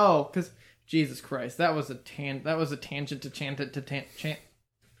 Oh, because... Jesus Christ, that was a tangent to chant. It's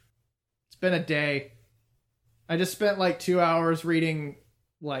been a day. I just spent like 2 hours reading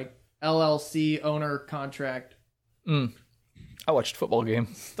like LLC owner contract. I watched football game.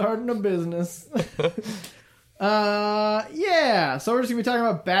 Starting a business. Yeah. So we're just gonna be talking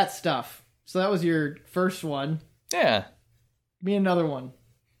about bat stuff. So that was your first one. Yeah. Give me another one.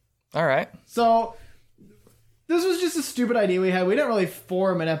 All right. So this was just a stupid idea we had. We didn't really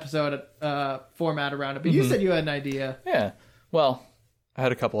form an episode format around it, but you said you had an idea. Yeah. Well, I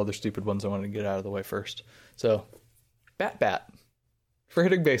had a couple other stupid ones I wanted to get out of the way first. So, bat for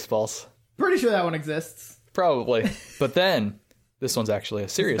hitting baseballs. Pretty sure that one exists. Probably. But then this one's actually a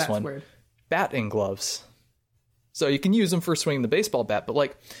serious one. Weird. Batting gloves. So you can use them for swinging the baseball bat, but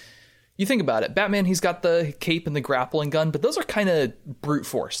like you think about it, Batman, he's got the cape and the grappling gun, but those are kind of brute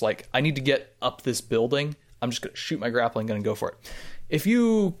force. Like, I need to get up this building. I'm just going to shoot my grappling gun and go for it. If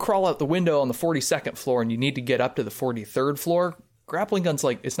you crawl out the window on the 42nd floor and you need to get up to the 43rd floor, grappling gun's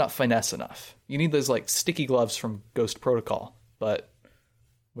like, it's not finesse enough. You need those like sticky gloves from Ghost Protocol, but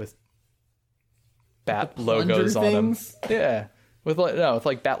with bat logos on them. Yeah. With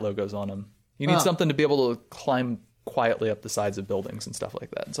like bat logos on them. You need something to be able to climb quietly up the sides of buildings and stuff like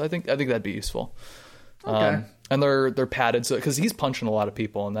that. So I think that'd be useful. Okay. And they're padded so because he's punching a lot of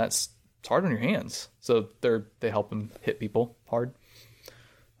people, and it's hard on your hands. So they help him hit people hard.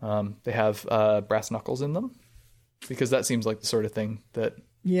 They have brass knuckles in them because that seems like the sort of thing that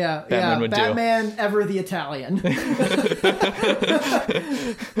Batman would Batman, ever the Italian.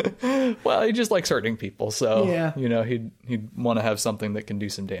 Well, he just likes hurting people, so yeah. He'd want to have something that can do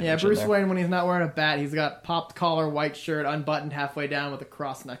some damage. Yeah, Bruce Wayne, when he's not wearing a bat, he's got popped collar, white shirt, unbuttoned halfway down with a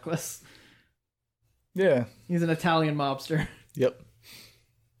cross necklace. Yeah, he's an Italian mobster. Yep.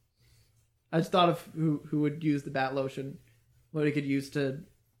 I just thought of who would use the bat lotion. What he could use to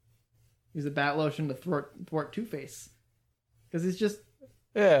use the bat lotion to thwart Two-Face, because he's just.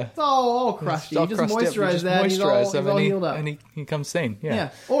 Yeah. It's all crusty. You just moisturize that, he's all healed up. And he comes sane.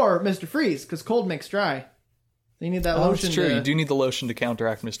 Yeah. Or Mr. Freeze, because cold makes dry. So you need that lotion. That's true. You do need the lotion to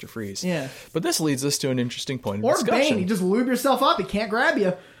counteract Mr. Freeze. Yeah. But this leads us to an interesting point of or discussion. Bane. You just lube yourself up. He can't grab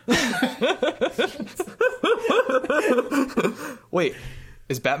you. Wait.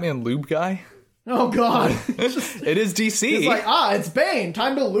 Is Batman lube guy? Oh, God. It is DC. It's like, it's Bane.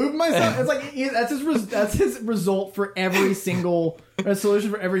 Time to lube myself. It's like, that's his result for every single, a solution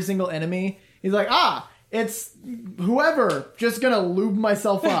for every single enemy. He's like, it's whoever, just gonna lube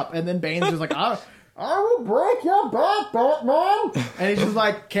myself up. And then Bane's just like, I will break your back, Batman. And he's just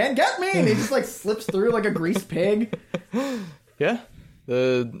like, can't get me. And he just like slips through like a greased pig. Yeah.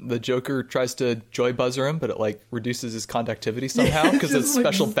 The Joker tries to joy buzzer him, but it like reduces his conductivity somehow because it's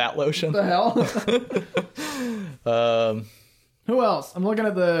special bat lotion. The hell? Who else? I'm looking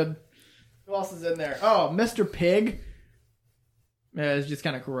at who else is in there? Oh, Mr. Pig. Yeah, it's just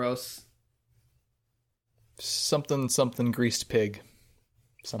kind of gross. Something greased pig.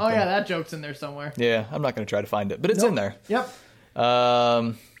 Something. Oh yeah, that joke's in there somewhere. Yeah, I'm not going to try to find it, but it's in there. Yep.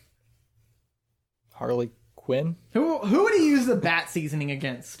 Harley Quinn. Who would he use the bat seasoning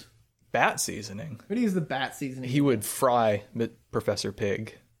against? Bat seasoning. Who would he use the bat seasoning? He would fry Professor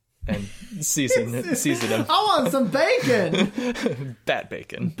Pig and season him. I want some bacon. Bat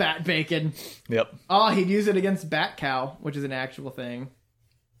bacon. Bat bacon. Yep. Oh, he'd use it against Bat Cow, which is an actual thing.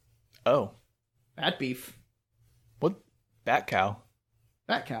 Oh. Bat beef. What? Bat cow.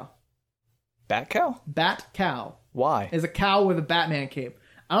 Bat cow. Bat cow? Bat cow. Why? Is a cow with a Batman cape.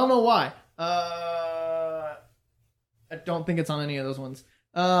 I don't know why. I don't think it's on any of those ones.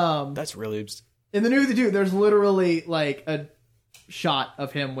 That's really... In the New 52, there's literally like a shot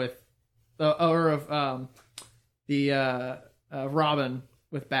of him with... Robin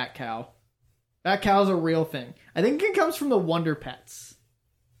with Bat Cow. Bat Cow's a real thing. I think it comes from the Wonder Pets.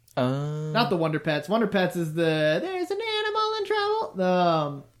 Not the Wonder Pets. Wonder Pets is there's an animal in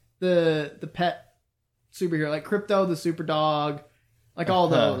trouble. The pet superhero, like Crypto, the super dog, like all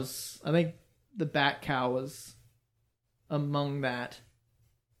those. I think the Bat Cow was among that.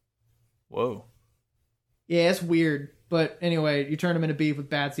 Whoa. Yeah, it's weird. But anyway, you turn them into beef with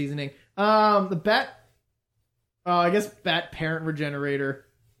bat seasoning. The Bat... I guess Bat Parent Regenerator.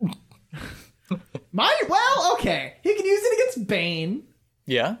 Well, okay. He can use it against Bane.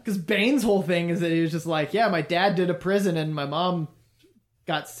 Yeah? Because Bane's whole thing is that he was just like, yeah, my dad did a prison and my mom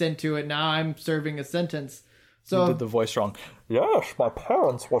got sent to it. Now I'm serving a sentence. So you did the voice wrong. Yes, my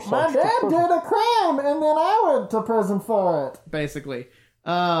parents were sent my dad did a crime and then I went to prison for it. Basically.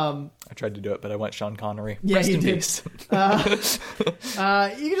 I tried to do it, but I went Sean Connery. Yeah, Rest he in did. peace. You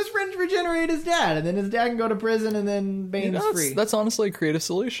can just regenerate his dad, and then his dad can go to prison, and then Bane's free. That's honestly a creative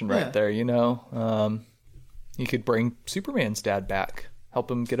solution right there, you know? You could bring Superman's dad back.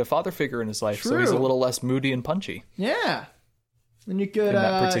 Help him get a father figure in his life so he's a little less moody and punchy. Yeah. Then you could,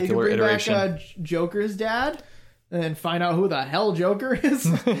 particular you could bring iteration. back Joker's dad, and then find out who the hell Joker is.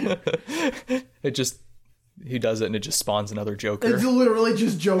 He does it and it just spawns another Joker. It's literally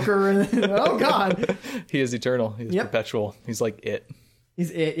just Joker. And oh, God. He is eternal. He is perpetual. He's like it.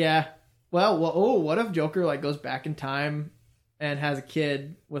 He's it, yeah. Well, what if Joker like goes back in time and has a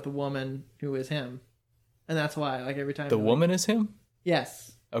kid with a woman who is him? And that's why, like, every time... The woman is him?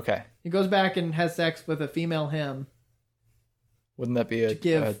 Yes. Okay. He goes back and has sex with a female him. Wouldn't that be to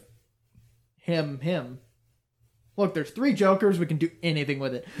give him. Look, there's 3 Jokers. We can do anything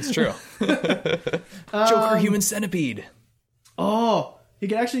with it. It's true. Joker Human Centipede. Oh, he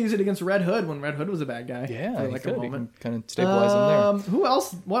could actually use it against Red Hood when Red Hood was a bad guy. Yeah, for like a moment. Kind of stabilize him there. Who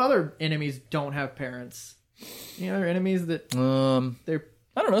else? What other enemies don't have parents? Any other enemies that they're...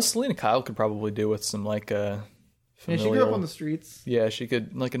 I don't know. Selena Kyle could probably do with some like familial... Yeah, she grew up on the streets. Yeah, she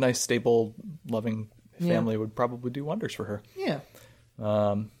could, like a nice, stable, loving family would probably do wonders for her. Yeah.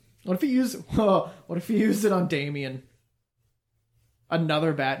 What if he used it on Damian?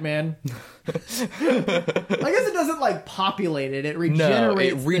 Another Batman. I guess it doesn't like populate it. It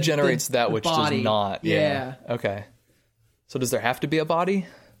regenerates. No, it regenerates that which body. does not. Yeah. Okay. So does there have to be a body?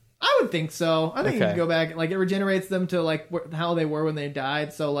 I would think so. I think you can go back. Like it regenerates them to like how they were when they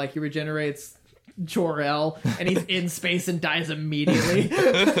died. So like he regenerates Jor-El and he's in space and dies immediately.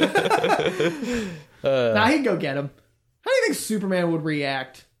 Now he'd go get him. How do you think Superman would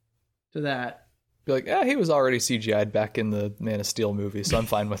react to that? Be like, he was already CGI'd back in the Man of Steel movie, so I'm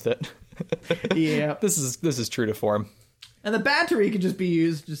fine with it. Yeah. This is true to form. And the battery could just be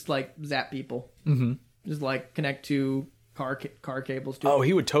used just like zap people. Mm-hmm. Just like connect to car cables to it. Oh,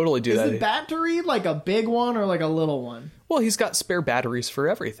 he would totally do that. Is the battery like a big one or like a little one? Well, he's got spare batteries for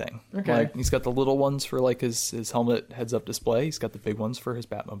everything. Okay. Like, he's got the little ones for like his helmet heads-up display. He's got the big ones for his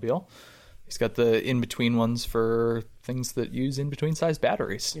Batmobile. He's got the in-between ones for things that use in-between size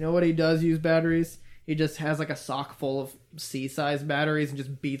batteries. You know what he does use batteries? He just has like a sock full of C-size batteries and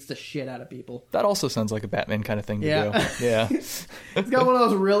just beats the shit out of people. That also sounds like a Batman kind of thing to do. Yeah. He's got one of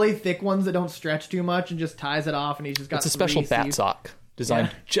those really thick ones that don't stretch too much and just ties it off, and he's just got It's a special bat sock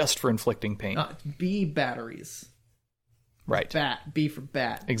designed just for inflicting pain. B batteries. Right. Bat. B for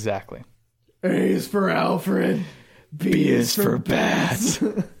bat. Exactly. A is for Alfred. B is for bats.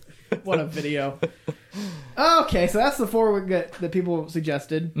 What a video. Okay, so that's the 4 we get that people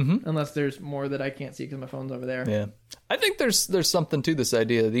suggested. Unless there's more that I can't see because my phone's over there. Yeah. I think there's something to this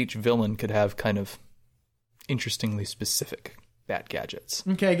idea that each villain could have kind of interestingly specific bat gadgets.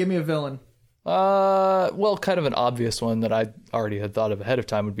 Okay, give me a villain. Well, kind of an obvious one that I already had thought of ahead of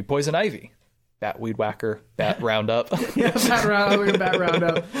time would be Poison Ivy. Bat Weed Whacker, Bat Roundup. Yeah, Bat Roundup. Bat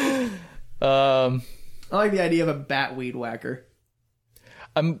Roundup. I like the idea of a Bat Weed Whacker.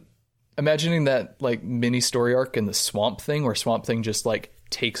 I'm imagining that like mini story arc in the Swamp Thing, where Swamp Thing just like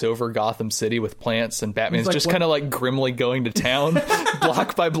takes over Gotham City with plants, and Batman's like, just kind of like grimly going to town,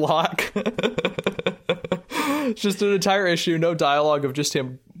 block by block. It's just an entire issue, no dialogue of just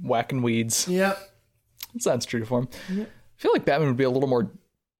him whacking weeds. Yep. It sounds true to form. Yep. I feel like Batman would be a little more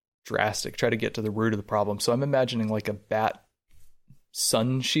drastic, try to get to the root of the problem. So I'm imagining like a bat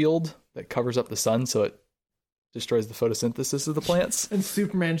sun shield that covers up the sun so it destroys the photosynthesis of the plants. And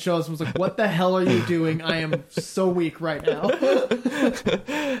Superman shows him, was like, what the hell are you doing? I am so weak right now.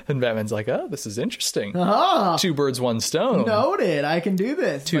 And Batman's like, oh, this is interesting. 2 birds, 1 stone. Noted. I can do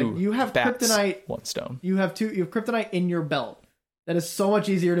this. 2 like, you have bats, kryptonite. 1 stone. You have kryptonite in your belt. That is so much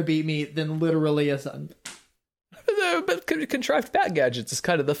easier to beat me than literally a sun. But contrived bat gadgets is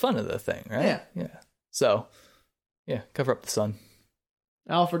kind of the fun of the thing, right? Yeah. So, yeah, cover up the sun.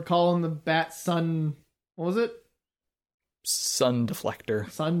 Alfred calling the bat sun. What was it? Sun deflector.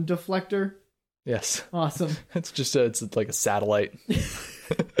 Sun deflector. Yes. Awesome. It's like a satellite.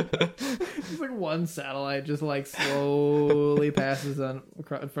 It's like one satellite just like slowly passes in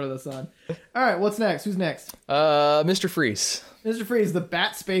front of the sun. All right, what's next? Who's next? Mr. Freeze. Mr. Freeze, the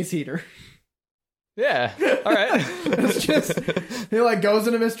bat space heater. Yeah. All right. It's just he like goes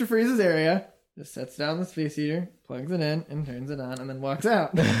into Mr. Freeze's area, just sets down the space heater, plugs it in, and turns it on, and then walks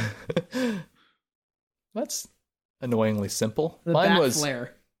out. That's annoyingly simple. The Mine bat was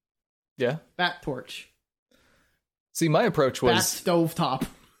flare. Yeah. Bat torch. See, my approach was bat stovetop.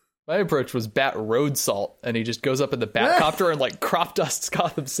 My approach was bat road salt, and he just goes up in the Batcopter and like crop dusts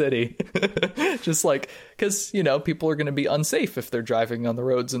Gotham City. Just like, because, you know, people are going to be unsafe if they're driving on the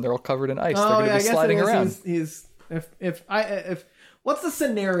roads and they're all covered in ice. They're going to be sliding around. What's the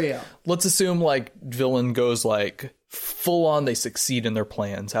scenario? Let's assume like villain goes like full on, they succeed in their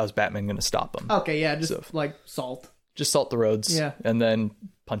plans. How's Batman going to stop them? Okay, yeah, just like salt. Just salt the roads. Yeah. And then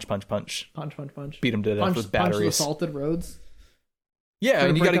punch. Beat him to death with batteries. Punch the salted roads. Yeah,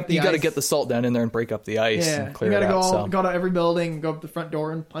 and you got to get the salt down in there and break up the ice and clear it out. Go to every building, go up the front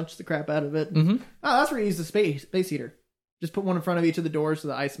door and punch the crap out of it. Mm-hmm. Oh, that's where you use the space heater. Just put one in front of each of the doors so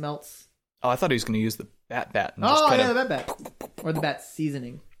the ice melts. Oh, I thought he was going to use the bat. And the bat. Or the bat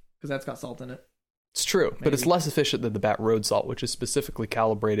seasoning, because that's got salt in it. It's true, but it's less efficient than the bat road salt, which is specifically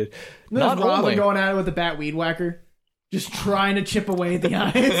calibrated. Not Robin going at it with the bat weed whacker, just trying to chip away at the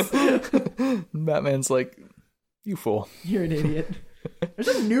ice. Batman's like, you fool. You're an idiot. There's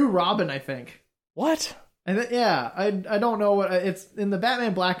a new Robin, I think. What? I don't know what it's in the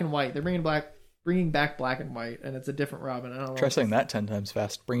Batman Black and White. They're bringing back Black and White, and it's a different Robin. I don't know. Try saying that 10 times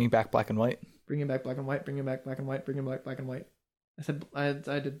fast. Bringing back Black and White. Bringing back Black and White. Bringing back Black and White. Bringing back Black and White. I said I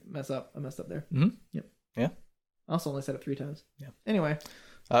did mess up. I messed up there. Mm-hmm. Yep. Yeah. I also only said it 3 times. Yeah. Anyway.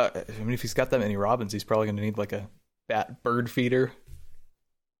 I mean, if he's got that many Robins, he's probably going to need like a bat bird feeder.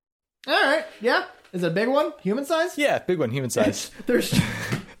 All right. Yeah. Is it a big one? Human size? Yeah, big one, human size. It's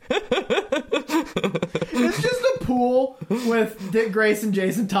just a pool with Dick Grayson,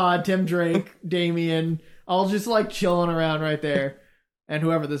 Jason Todd, Tim Drake, Damian, all just like chilling around right there. And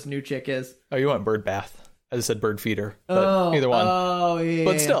whoever this new chick is. Oh, you want bird bath. I just said bird feeder. But either one. Oh, yeah.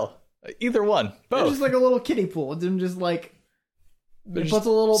 But still, either one. Both. It's just like a little kiddie pool. It didn't just like... It puts a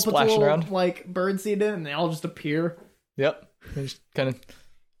little around. Like bird seed in and they all just appear. Yep. They just kind of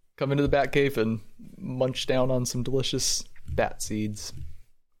come into the bat cave and munch down on some delicious bat seeds.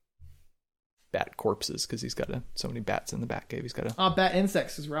 Bat corpses, because he's got so many bats in the bat cave. He's got bat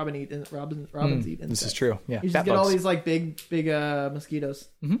insects, because Robins eat insects. This is true. Yeah. You just get all these like big mosquitoes.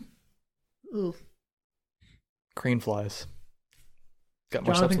 Mm-hmm. Ooh. Crane flies. Got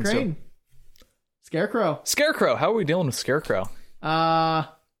more Jonathan substance. Crane. Scarecrow. Scarecrow. How are we dealing with Scarecrow?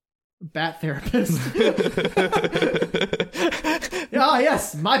 Bat therapist. Ah,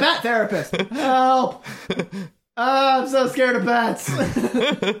 yes, my bat therapist. Help. I'm so scared of bats.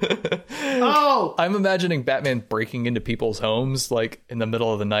 Oh! I'm imagining Batman breaking into people's homes, like, in the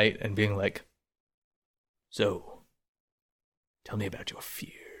middle of the night and being like, so, tell me about your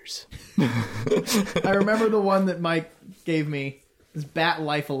fears. I remember the one that Mike gave me. Is Bat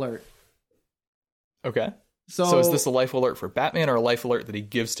Life Alert. Okay. So is this a life alert for Batman or a life alert that he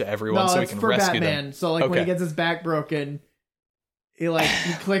gives to everyone so he can rescue Batman. them? So, like, when he gets his back broken, he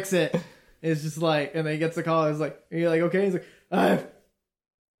clicks it. It's just like, and then he gets the call. It's like, are you like okay? He's like,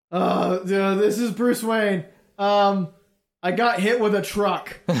 this is Bruce Wayne. I got hit with a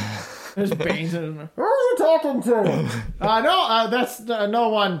truck. There's Bane's in there. Who are you talking to? No, that's no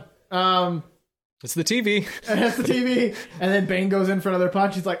one. It's the TV. It's the TV. And then Bane goes in for another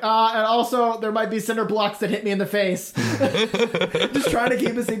punch. He's like, and also there might be cinder blocks that hit me in the face. Just trying to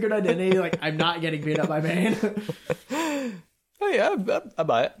keep a secret identity. Like, I'm not getting beat up by Bane. Oh yeah, I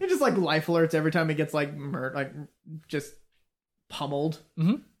buy it. He just like life alerts every time he gets like just pummeled.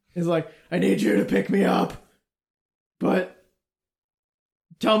 Mm-hmm. He's like, I need you to pick me up, but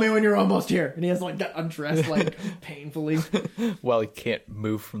tell me when you're almost here. And he has like got undressed like painfully. Well, he can't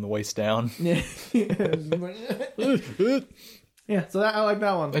move from the waist down. Yeah. Yeah, so I like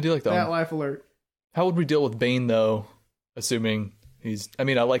that one. I do like that one. Life alert. How would we deal with Bane though? Assuming he's, I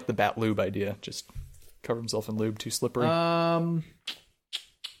mean, I like the bat lube idea. Just cover himself in lube, too slippery. How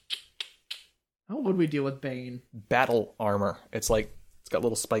would we deal with Bane? Battle armor. It's like it's got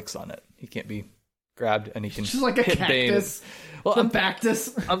little spikes on it. He can't be grabbed, and he can just like a hit cactus. Bane. Well, I'm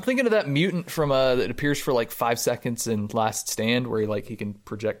Bactus. I'm thinking of that mutant from that appears for like 5 seconds in Last Stand, where he can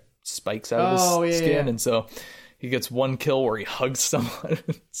project spikes out of his skin, and so he gets one kill where he hugs someone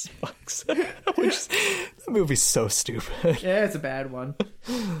and spikes. Which that movie's so stupid. Yeah, it's a bad one.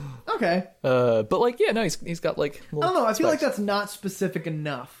 Okay. But like, yeah, no, he's got like. I don't know. I feel like that's not specific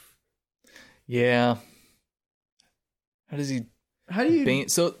enough. Yeah. How do you... Bane,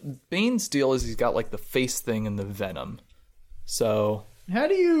 so Bane's deal is he's got like the face thing and the venom. So how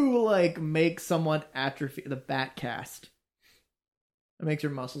do you like make someone atrophy? The bat cast. It makes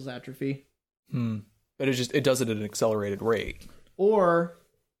your muscles atrophy. But it does it at an accelerated rate. Or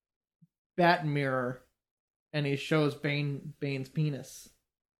bat mirror, and he shows Bane's penis.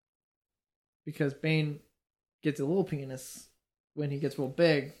 Because Bane gets a little penis when he gets real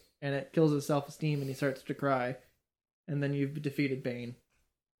big, and it kills his self-esteem, and he starts to cry. And then you've defeated Bane.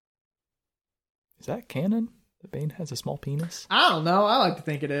 Is that canon? That Bane has a small penis? I don't know. I like to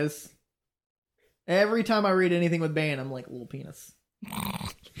think it is. Every time I read anything with Bane, I'm like, little penis.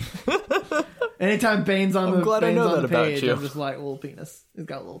 Anytime Bane's on the page, I'm just like, little penis. He's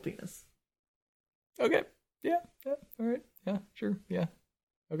got a little penis. Okay. Yeah. All right. Yeah, sure. Yeah.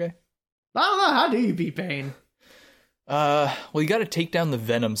 Okay. I don't know. How do you beat Bane? Well, you got to take down the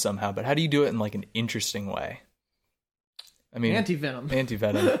venom somehow, but how do you do it in like an interesting way? I mean, anti-venom,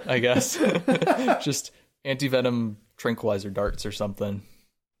 I guess. Just anti-venom tranquilizer darts or something.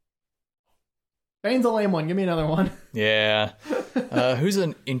 Bane's a lame one. Give me another one. Yeah. Who's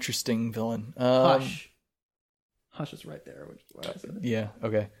an interesting villain? Hush. Hush is right there. Which is what I said. Yeah.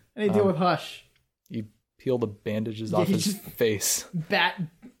 Okay. How do you deal with Hush? You peel the bandages off his face. Bat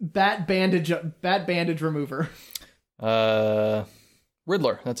bandage remover.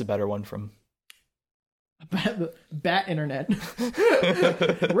 Riddler. That's a better one from. Bat internet.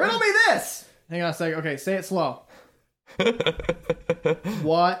 Riddle me this. Hang on a second. Okay, say it slow.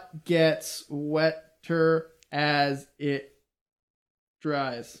 What gets wetter as it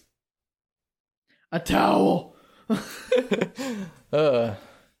dries? A towel. Yeah,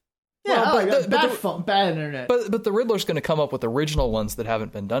 well, bad internet. But the Riddler's going to come up with original ones that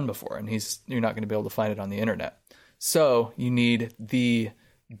haven't been done before, and you're not going to be able to find it on the internet. So you need the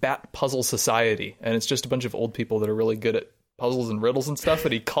Bat Puzzle Society, and it's just a bunch of old people that are really good at puzzles and riddles and stuff,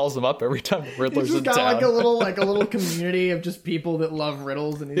 and he calls them up every time Riddler's in town. He's got like a little community of just people that love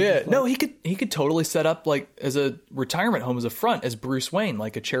riddles. And he could totally set up like as a retirement home as a front as Bruce Wayne,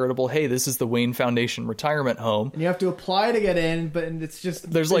 like a charitable. Hey, this is the Wayne Foundation retirement home, and you have to apply to get in, but it's just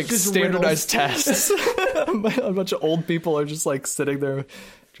there's just standardized tests. A bunch of old people are just like sitting there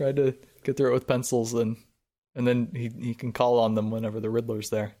trying to get through it with pencils, and then he can call on them whenever the Riddler's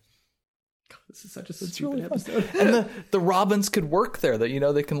there. God, this is such a stupid episode. And the Robins could work there.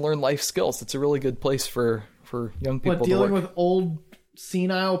 That they can learn life skills. It's a really good place for young people. What, dealing with old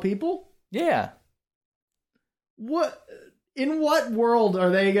senile people? Yeah. In what world are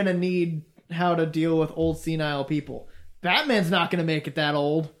they going to need how to deal with old senile people? Batman's not going to make it that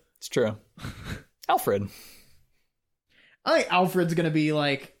old. It's true. Alfred. I think Alfred's going to be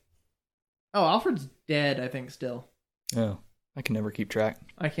like... Oh, Alfred's dead, I think, still. Oh, I can never keep track.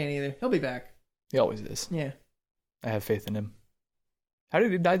 I can't either. He'll be back. He always is. Yeah. I have faith in him. How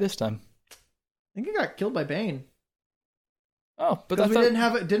did he die this time? I think he got killed by Bane. Oh, but we didn't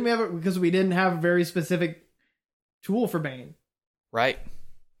have it because we didn't have a very specific tool for Bane. Right.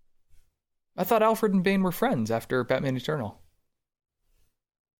 I thought Alfred and Bane were friends after Batman Eternal.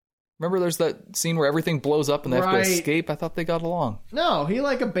 Remember there's that scene where everything blows up and they have to Right. escape? I thought they got along. No, he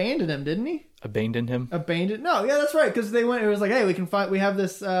like abandoned him, didn't he? Abandoned him? Abandoned? No, yeah, that's right. Because they went. It was like, hey, we have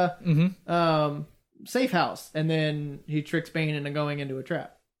this safe house, and then he tricks Bane into going into a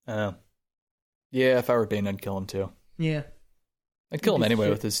trap. Oh. Yeah, if I were Bane, I'd kill him too. Yeah, I'd kill him Piece of anyway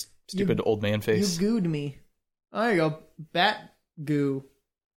shit. with his stupid old man face. you gooed me. Oh, there you go. Bat goo,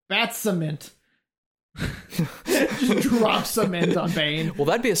 bat cement. Just drop cement on Bane. Well,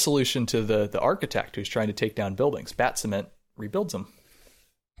 that'd be a solution to the architect who's trying to take down buildings. Bat cement rebuilds them.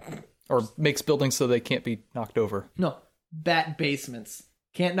 Or makes buildings so they can't be knocked over. No, bat basements.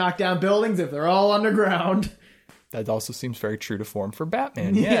 Can't knock down buildings if they're all underground. That also seems very true to form for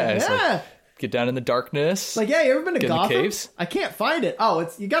Batman. Yeah. It's like, get down in the darkness. Like, yeah, you ever been to Get in the Gotham? caves? I can't find it. Oh,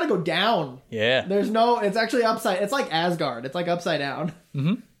 you gotta go down. Yeah. It's actually upside. It's like Asgard. It's like upside down.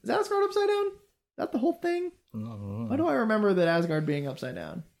 Mm-hmm. Is Asgard upside down? Is that the whole thing? Why do I remember that Asgard being upside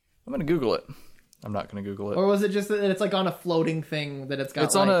down? I'm gonna Google it. I'm not gonna Google it. Or was it just that it's like on a floating thing that it's got?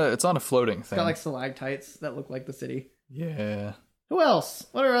 It's on a floating It's thing. got like stalactites that look like the city. Yeah. Who else?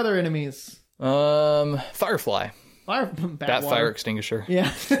 What are other enemies? Firefly. Bat fire extinguisher.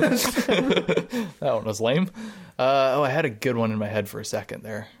 Yeah. That one was lame. I had a good one in my head for a second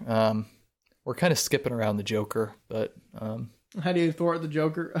there. We're kind of skipping around the Joker, but How do you thwart the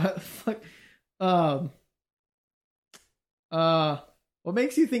Joker? What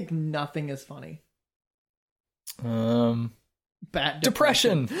makes you think nothing is funny? Bat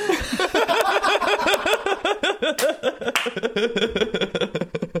depression.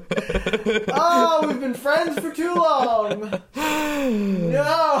 Oh, we've been friends for too long.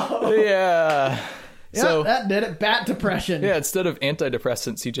 No. Yeah. Yeah, So that did it. Bat depression. yeah, instead of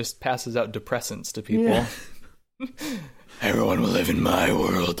antidepressants, he just passes out depressants to people. Yeah. Everyone will live in my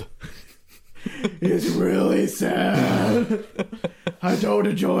world. It's really sad. I don't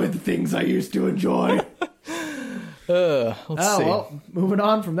enjoy the things I used to enjoy. Let's see. Well, moving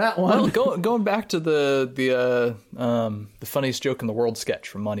on from that one. Well, going back to the funniest joke in the world sketch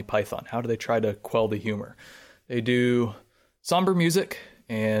from Monty Python. How do they try to quell the humor? They do somber music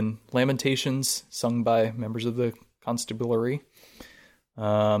and lamentations sung by members of the constabulary.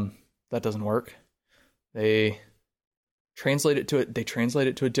 That doesn't work. They translate it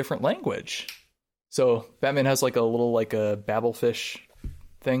to a different language. So Batman has like a little like a babblefish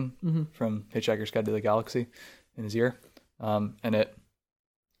thing from Hitchhiker's Guide to the Galaxy in his ear, and it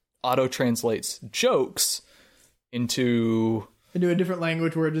auto translates jokes into a different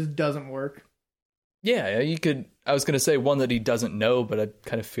language where it just doesn't work. Yeah, you could. I was going to say one that he doesn't know, but I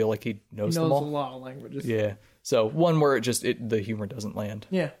kind of feel like he knows them a all. lot of languages. Yeah, so one where the humor doesn't land.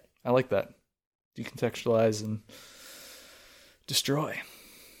 Yeah, I like that. Decontextualize and destroy.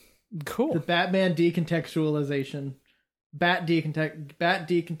 Cool. The Batman decontextualization. Bat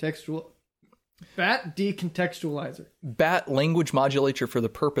decontextualizer. Bat language modulator for the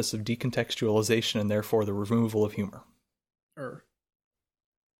purpose of decontextualization and therefore the removal of humor.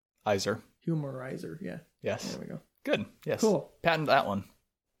 Humorizer, yeah. Yes. There we go. Good. Yes. Cool. Patent that one.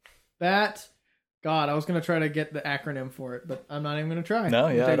 Bat. God, I was gonna try to get the acronym for it, but I'm not even gonna try. No,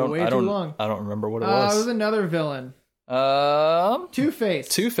 yeah, It'll take way too long. I don't remember what it It was. was another villain. Two-Face.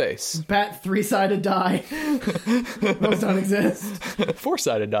 Two-Face. Bat three-sided die. Those don't exist.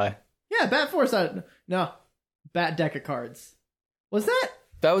 Four-sided die. Yeah, Bat four-sided. No, Bat deck of cards. Was that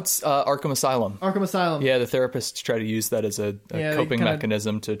That was Arkham Asylum. Arkham Asylum? Yeah, the therapists try to use that as a Yeah, they coping kinda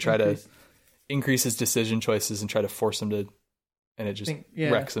mechanism to try to increase his decision choices and try to force him to, and it just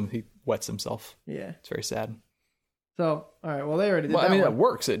wrecks him. He wets himself. Yeah. It's very sad. So, all right. Well, they already did Well, that I mean, one. it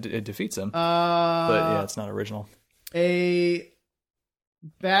works. It defeats him. But yeah, it's not original. A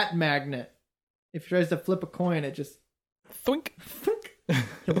bat magnet. If he tries to flip a coin, it just Thwink.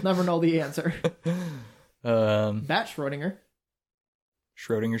 he'll never know the answer. Bat Schrodinger.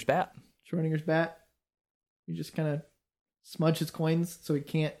 Schrodinger's bat. Schrodinger's bat. You just kind of smudge his coins so he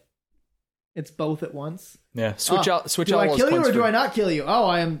can't. It's both at once. Yeah, switch out. Do I kill you or do I not kill you? Oh,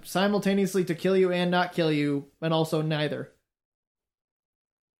 I am simultaneously to kill you and not kill you, and also neither.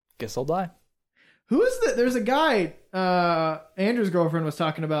 Guess I'll die. Who is the? There's a guy. Andrew's girlfriend was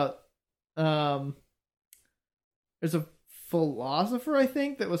talking about. There's a philosopher, I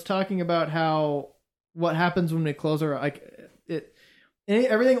think, that was talking about how what happens when we close our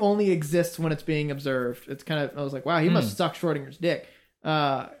everything only exists when it's being observed. It's kind of. I was like, wow, he must suck Schrodinger's dick.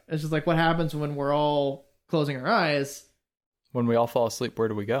 It's just like what happens when we're all closing our eyes. When we all fall asleep, where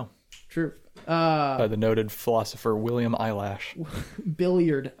do we go? True. By the noted philosopher William Eyelash.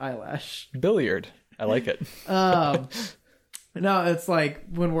 Billiard eyelash. Billiard. I like it. No, it's like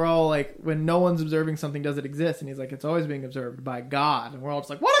when we're all like, when no one's observing something, does it exist? And he's like, it's always being observed by God. And we're all just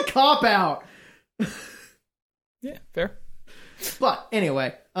like, what a cop out. Yeah, fair. But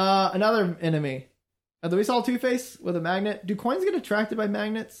anyway, another enemy. We saw Two-Face with a magnet. Do coins get attracted by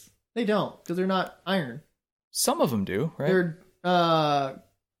magnets? They don't, because they're not iron. Some of them do, right? They're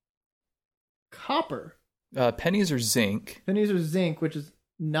copper. Pennies are zinc. Pennies are zinc, which is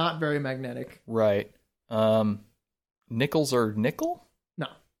not very magnetic. Right. Nickels are nickel? No.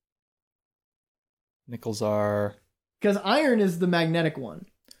 Nickels are... Because iron is the magnetic one.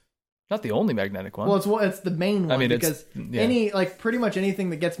 Not the only magnetic one. Well, it's the main one. I mean, because pretty much anything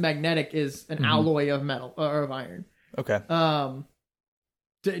that gets magnetic is an alloy of metal or of iron. Okay. Start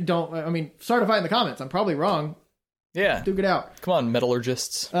a fight in the comments. I'm probably wrong. Yeah. Duke it out. Come on,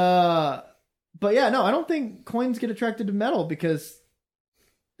 metallurgists. But yeah, no, I don't think coins get attracted to metal because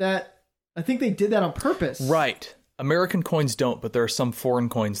I think they did that on purpose. Right. American coins don't, but there are some foreign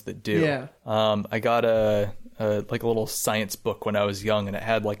coins that do. Yeah. I got a little science book when I was young, and it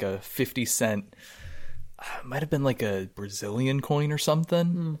had like a 50-cent, might have been like a Brazilian coin or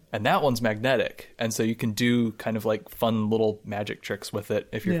something, and that one's magnetic, and so you can do kind of like fun little magic tricks with it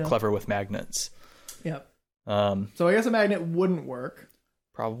if you're clever with magnets. Yep. So I guess a magnet wouldn't work.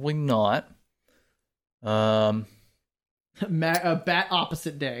 Probably not. A bat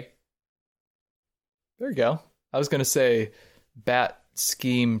opposite day. There you go. I was going to say bat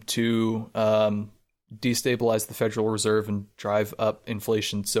scheme to destabilize the Federal Reserve and drive up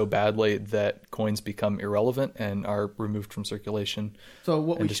inflation so badly that coins become irrelevant and are removed from circulation. So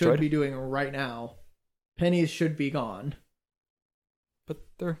what we destroyed. should be doing right now, pennies should be gone. But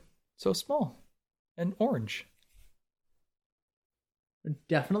they're so small and orange. They're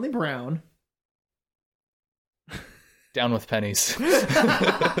definitely brown. Down with pennies. Ooh,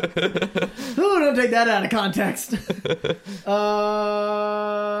 don't take that out of context.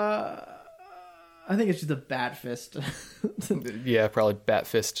 I think it's just a bat fist. Yeah, probably bat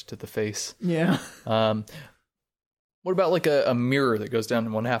fist to the face. Yeah. What about like a mirror that goes down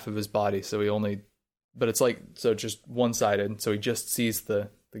in one half of his body, but it's like, so just one-sided, so he just sees the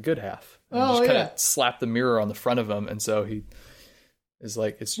good half. And just kind of slap the mirror on the front of him, and so he is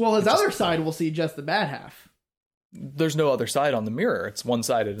like, his other side will see just the bad half. There's no other side on the mirror. It's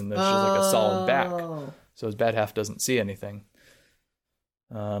one-sided, and there's just like a solid back. So his bad half doesn't see anything.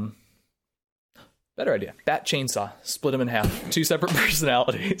 Better idea. Bat chainsaw. Split him in half. 2 separate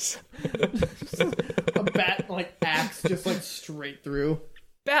personalities. A bat, axe just, straight through.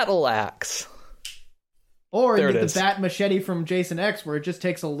 Battle axe. Or you get the bat machete from Jason X, where it just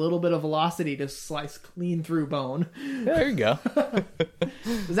takes a little bit of velocity to slice clean through bone. Yeah, there you go.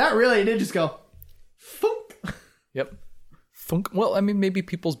 Does that really? It did just go... Funk. Yep. Funk. Well, I mean, maybe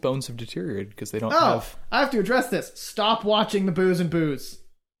people's bones have deteriorated because they don't have... I have to address this. Stop watching the Booze and Booze.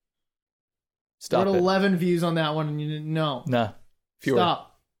 Stop Got it. 11 views on that one, and you didn't know. Nah. Fewer.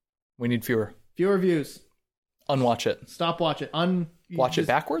 Stop. We need fewer. Fewer views. Unwatch it. Stop watch it. Watch it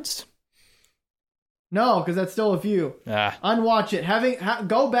backwards? No, because that's still a view. Unwatch it.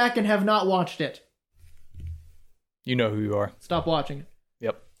 Go back and have not watched it. You know who you are. Stop watching it.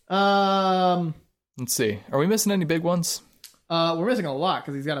 Yep. Let's see. Are we missing any big ones? We're missing a lot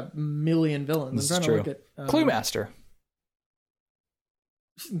because he's got a million villains. This is true. Clue Master.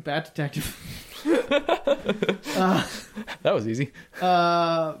 Bat Detective. That was easy.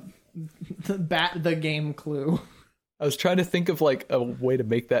 The game Clue. I was trying to think of a way to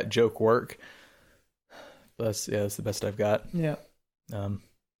make that joke work. But that's the best I've got. Yeah.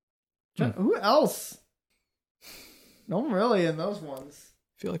 Who else? No one really in those ones.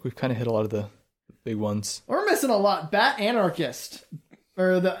 I feel like we've kind of hit a lot of the big ones. We're missing a lot. Bat Anarchist.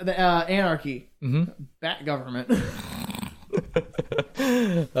 Or the Anarchy. Mm-hmm. Bat Government.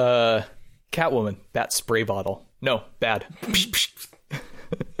 Catwoman. Bat spray bottle. No, bad.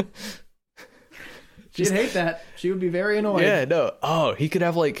 She'd hate that. She would be very annoyed. Yeah, no. Oh, he could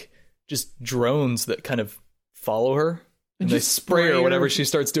have just drones that kind of follow her. And they spray her whenever she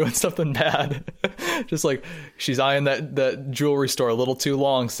starts doing something bad. Just like she's eyeing that jewelry store a little too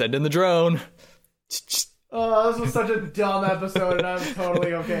long. Send in the drone. Oh, this was such a dumb episode, and I'm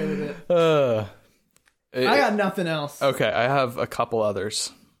totally okay with it. I got nothing else. Okay, I have a couple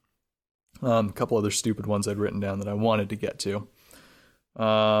others. A couple other stupid ones I'd written down that I wanted to get to.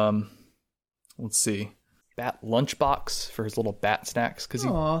 Let's see. Bat lunchbox for his little bat snacks because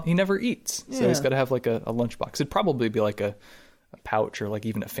he never eats, so he's got to have a lunchbox. It'd probably be a pouch or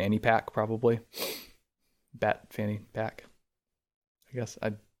even a fanny pack, probably. Bat fanny pack. I guess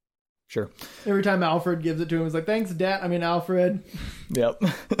sure. Every time Alfred gives it to him, he's like, "Thanks, Dad." I mean, Alfred. Yep.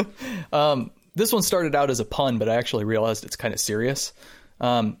 this one started out as a pun, but I actually realized it's kind of serious.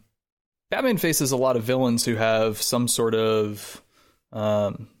 Batman faces a lot of villains who have some sort of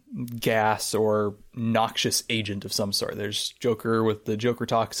gas or noxious agent of some sort. There's Joker with the Joker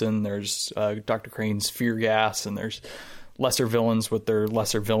toxin, there's Dr. Crane's fear gas, and there's lesser villains with their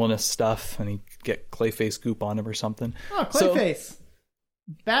lesser villainous stuff, and he get Clayface goop on him or something. Oh, Clayface.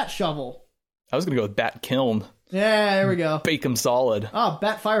 Bat shovel. I was going to go with Bat Kiln. Yeah, there we go. Bake him solid. Oh,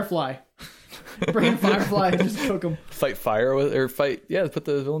 Bat Firefly. Bring Firefly and just cook them. Fight fire with, or fight, put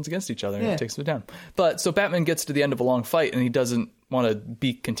the villains against each other and it takes them down. But so Batman gets to the end of a long fight and he doesn't want to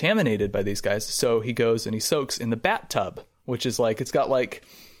be contaminated by these guys. So he goes and he soaks in the bat tub, which is like, it's got like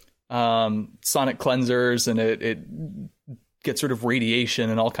sonic cleansers and it gets rid of radiation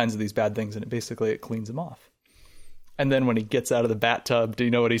and all kinds of these bad things. And it cleans him off. And then when he gets out of the bat tub, do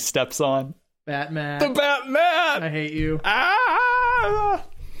you know what he steps on? Batman. The Batman! I hate you. Ah!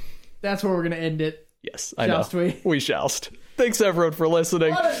 That's where we're going to end it. Yes, I know. Shallst we? We shallst. Thanks, everyone, for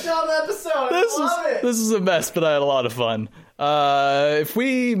listening. What a dumb episode. I love it. This is a mess, but I had a lot of fun. If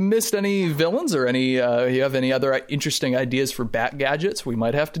we missed any villains or any, you have any other interesting ideas for Bat gadgets, we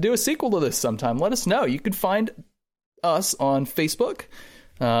might have to do a sequel to this sometime. Let us know. You can find us on Facebook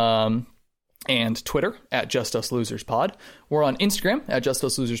and Twitter at Just Us Losers Pod. We're on Instagram at Just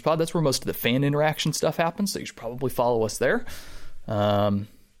Us Losers Pod. That's where most of the fan interaction stuff happens, so you should probably follow us there.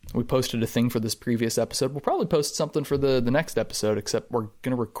 We posted a thing for this previous episode. We'll probably post something for the next episode, except we're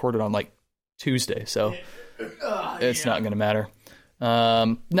going to record it on like Tuesday, so it's not going to matter.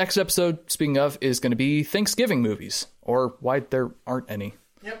 Next episode, speaking of, is going to be Thanksgiving movies, or why there aren't any.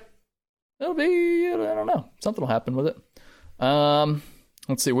 Yep. It'll be, I don't know, something will happen with it.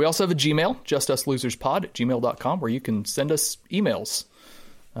 Let's see, we also have a Gmail, justusloserspod@gmail.com, where you can send us emails.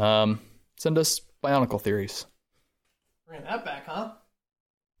 Send us Bionicle theories. Bring that back, huh?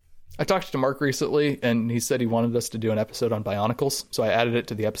 I talked to Mark recently, and he said he wanted us to do an episode on Bionicles, so I added it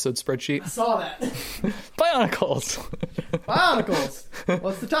to the episode spreadsheet. I saw that. Bionicles! Bionicles!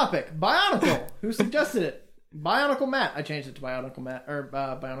 What's the topic? Bionicle! Who suggested it? Bionicle Matt. I changed it to Bionicle Matt, or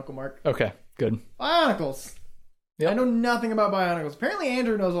Bionicle Mark. Okay, good. Bionicles. Yep. I know nothing about Bionicles. Apparently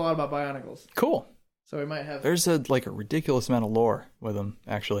Andrew knows a lot about Bionicles. Cool. So we might have... There's a ridiculous amount of lore with them,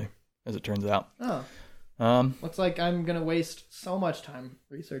 actually, as it turns out. Oh. Looks like I'm going to waste so much time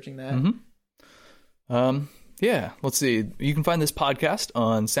researching that. Mm-hmm. Yeah, let's see. You can find this podcast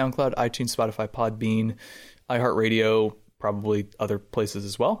on SoundCloud, iTunes, Spotify, Podbean, iHeartRadio, probably other places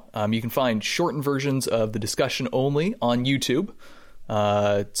as well. You can find shortened versions of the discussion only on YouTube.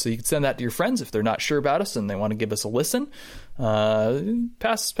 So you can send that to your friends if they're not sure about us and they want to give us a listen.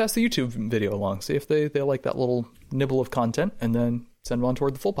 Pass the YouTube video along. See if they like that little nibble of content, and then send them on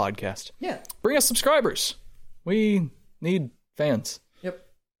toward the full podcast. Yeah. Bring us subscribers. We need fans. Yep.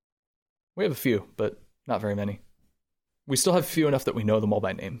 We have a few, but not very many. We still have few enough that we know them all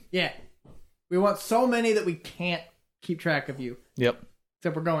by name. Yeah. We want so many that we can't keep track of you. Yep.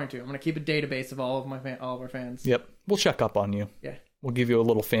 Except we're going to. I'm going to keep a database of all of our fans. Yep. We'll check up on you. Yeah. We'll give you a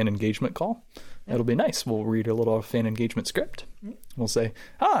little fan engagement call. That'll be nice. We'll read a little fan engagement script. We'll say,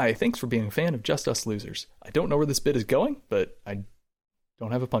 "Hi, thanks for being a fan of Just Us Losers. I don't know where this bit is going, but I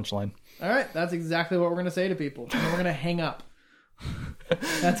don't have a punchline." All right. That's exactly what we're going to say to people. And then we're going to hang up.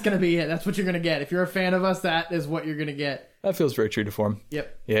 That's going to be it. That's what you're going to get. If you're a fan of us, that is what you're going to get. That feels very true to form.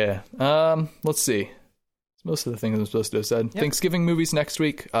 Yep. Yeah. Let's see. It's most of the things I'm supposed to have said. Yep. Thanksgiving movies next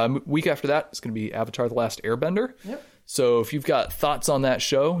week. Week after that, it's going to be Avatar: The Last Airbender. Yep. So if you've got thoughts on that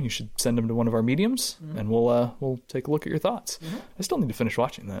show, you should send them to one of our mediums, and we'll take a look at your thoughts. I still need to finish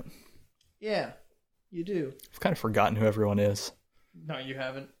watching that. Yeah, you do. I've kind of forgotten who everyone is. No, you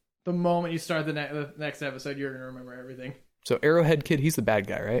haven't. The moment you start the next episode, you're going to remember everything. So Arrowhead Kid, he's the bad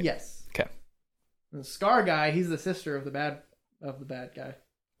guy, right? Yes. Okay. And the Scar guy, he's the sister of the bad guy.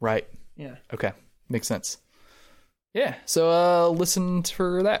 Right. Yeah. Okay. Makes sense. Yeah, so listen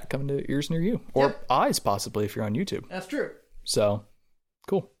for that coming to ears near you. Or eyes, possibly, if you're on YouTube. That's true. So,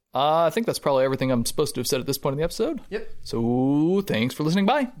 cool. I think that's probably everything I'm supposed to have said at this point in the episode. Yep. So, thanks for listening.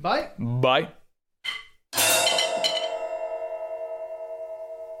 Bye. Bye. Bye.